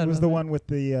 What It was- episode It was was the it? one with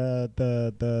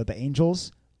the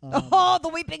angels. Oh, the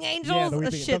Weeping Angels. Yeah, the the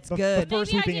Weeping- shit's the good.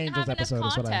 first Maybe I Weeping didn't Angels have enough episode is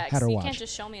what I context. had her You watch. can't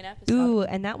just show me an episode. Ooh,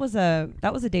 and that was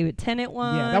a David Tennant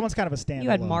one. Yeah, that one's kind of a standalone You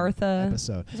had Martha.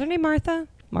 episode. Is her name Martha?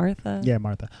 Martha. Yeah,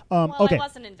 Martha. Well, Okay. I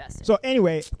wasn't invested. So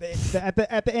anyway, at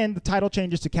the end, the title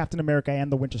changes to Captain America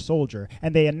and the Winter Soldier,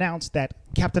 and they announced that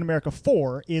Captain America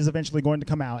 4 is eventually going to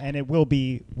come out, and it will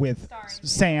be with Starring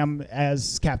Sam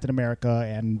as Captain America,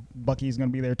 and Bucky's going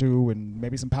to be there too, and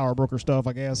maybe some Power Broker stuff,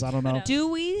 I guess. I don't know. Do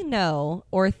we know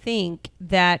or think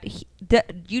that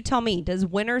you tell me, does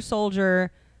Winter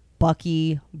Soldier,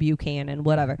 Bucky, Buchanan,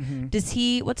 whatever, does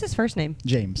he, what's his first name?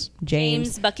 James.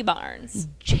 James Bucky Barnes.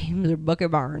 James or Bucky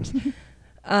Barnes.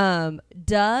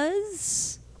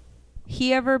 Does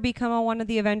he ever become one of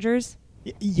the Avengers?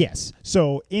 Yes.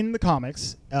 So in the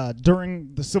comics,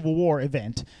 during the Civil War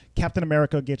event, Captain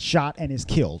America gets shot and is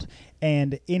killed.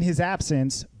 And in his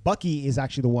absence, Bucky is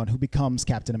actually the one who becomes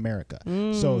Captain America.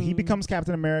 So he becomes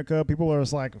Captain America. People are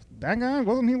just like, that guy,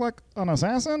 wasn't he like an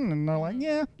assassin? And they're like,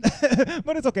 yeah.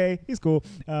 But it's okay. He's cool.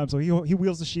 So he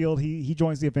wields the shield. He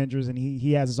joins the Avengers, and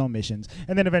he has his own missions.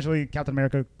 And then eventually Captain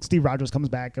America, Steve Rogers comes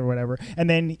back or whatever. And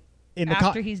then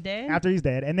After he's dead? After he's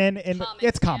dead. And then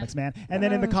it's comics, man. And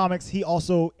then in the comics, he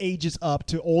also ages up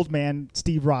to old man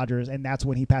Steve Rogers, and that's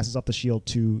when he passes up the shield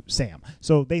to Sam.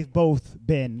 So they've both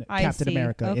been Captain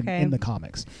America in the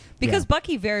comics. Because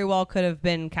Bucky very well could have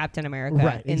been Captain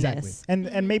America in this.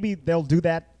 And maybe they'll do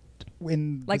that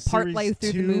in like the partway series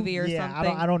through two. the movie or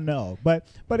something. I don't know, but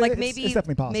like it's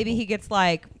definitely possible. Maybe he gets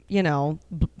like,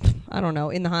 I don't know,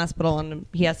 in the hospital and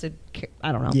he has to,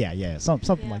 I don't know. Yeah,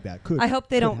 something like that. I hope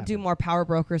they don't happen. do more Power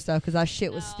Broker stuff because that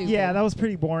shit was stupid. Yeah, that was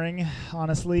pretty boring,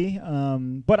 honestly.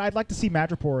 But I'd like to see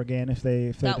Madripoor again if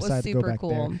they decide to go back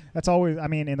there. That's always, I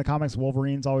mean, in the comics,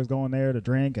 Wolverine's always going there to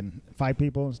drink and fight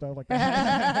people and stuff like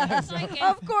that.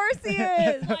 Of course he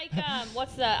is. Like,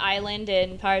 what's the island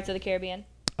in Pirates of the Caribbean?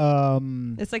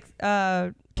 It's like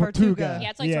Tortuga.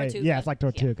 Yeah, it's like Tortuga. Yeah, it's like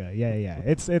Tortuga. Yeah.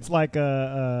 It's like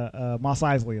Mos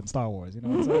Eisley in Star Wars. You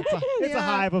know, it's a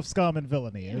hive of scum and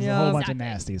villainy. There's a whole bunch of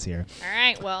nasties here. All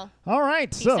right, well. All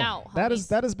right, peace so out, that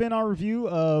has been our review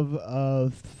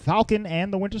of Falcon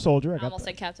and the Winter Soldier. I almost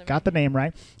said Captain got the name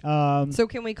right. So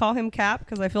can we call him Cap?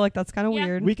 Because I feel like that's kind of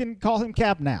weird. We can call him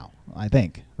Cap now, I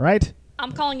think. Right?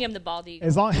 I'm calling him the Bald Eagle.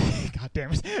 As long, God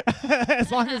damn it,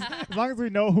 as long as we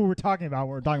know who we're talking about, when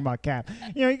we're talking about Cap.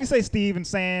 You know, you can say Steve and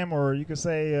Sam, or you could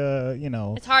say,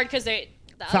 It's hard because the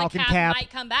Falcon other Cap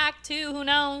might come back too. Who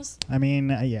knows? I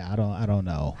mean, I don't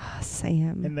know.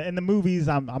 Sam. In the movies,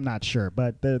 I'm not sure,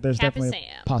 but there's Cap definitely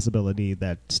a possibility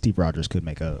that Steve Rogers could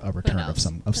make a return of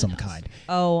some kind.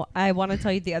 Oh, I want to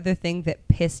tell you the other thing that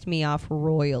pissed me off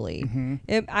royally.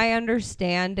 I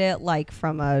understand it like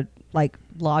from a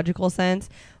logical sense,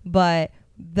 but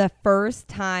the first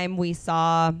time we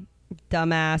saw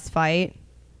dumbass fight,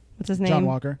 what's his name?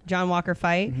 John Walker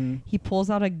fight, he pulls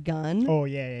out a gun. Oh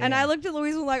yeah. And I looked at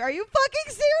Louise and was like, are you fucking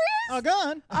serious? A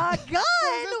gun? A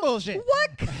gun? This bullshit.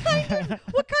 What kind of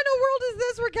world is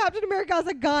this where Captain America has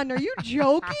a gun? Are you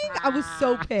joking? I was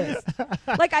so pissed.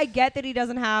 Like, I get that he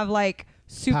doesn't have like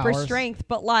super powers. strength,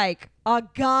 but like a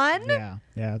gun? Yeah.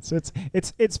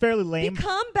 It's fairly lame.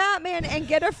 Become Batman and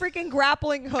get a freaking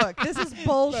grappling hook. This is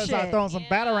bullshit. Start throwing some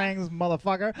batarangs,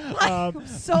 motherfucker. I'm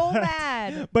so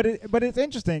mad. But it's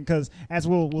interesting because as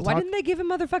we'll Why talk. didn't they give him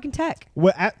motherfucking tech?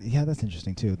 Well, yeah, that's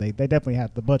interesting too. They definitely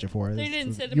had the budget for it. They It's didn't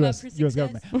the set him up for US success.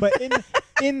 government. But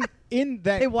in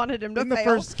that They wanted him to in the fail.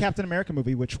 first Captain America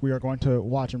movie, which we are going to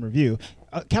watch and review,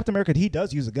 Captain America, he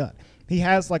does use a gun. He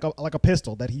has like a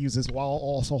pistol that he uses while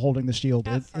also holding the shield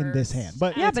in this hand.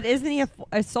 But yeah, but isn't he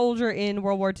a soldier in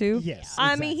World War II? Yes,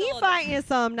 I mean, he fighting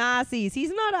some Nazis.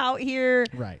 He's not out here.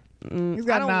 Right. I He's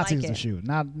got don't Nazis like to it. shoot,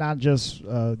 not just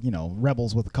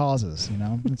rebels with causes. You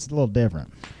know, it's a little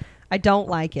different. I don't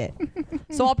like it.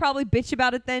 So I'll probably bitch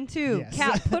about it then too. Yes.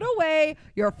 Cap, put away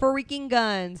your freaking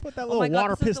guns. Put that oh my little God,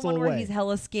 water this is pistol the one Where away. he's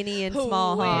hella skinny and Who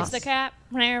small. Huh? is the Cap?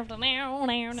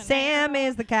 Sam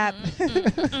is the Cap.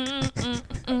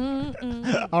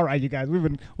 All right, you guys, we've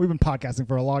been podcasting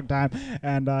for a long time,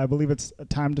 and I believe it's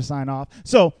time to sign off.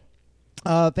 So.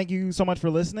 Thank you so much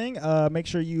for listening. Make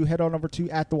sure you head on over to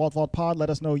 @TheWaldFault Pod. Let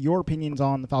us know your opinions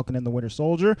on The Falcon and the Winter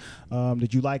Soldier.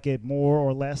 Did you like it more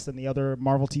or less than the other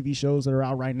Marvel TV shows that are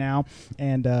out right now?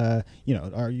 And are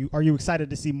you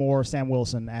excited to see more Sam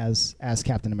Wilson as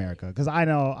Captain America? Because I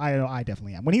know I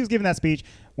definitely am. When he was giving that speech,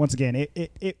 once again,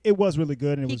 it was really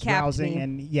good and it was rousing.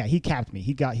 And yeah, he capped me.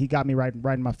 He got me right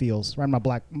in my feels, right in my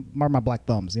black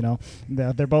thumbs. You know,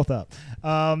 they're both up.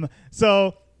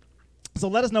 So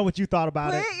let us know what you thought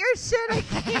about it. Quit your shit,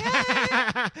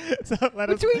 I can't. So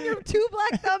Between your two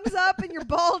black thumbs up and your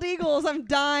bald eagles, I'm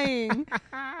dying.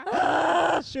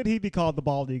 Should he be called the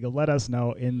Bald Eagle? Let us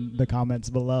know in the comments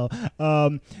below.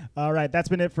 All right, that's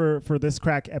been it for this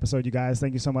crack episode, you guys.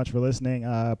 Thank you so much for listening.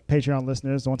 Patreon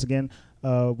listeners, once again,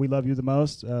 We love you the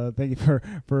most. Thank you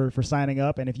for signing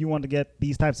up. And if you want to get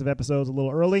these types of episodes a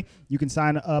little early, you can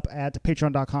sign up at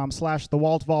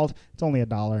patreon.com/thewalt vault. It's only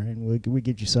 $1, and we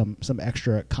give you some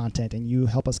extra content, and you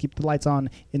help us keep the lights on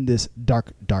in this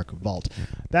dark vault.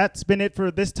 That's been it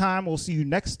for this time. We'll see you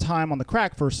next time on The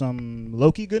Crack for some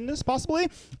Loki goodness, possibly.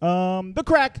 The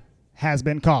Crack has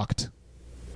been cocked.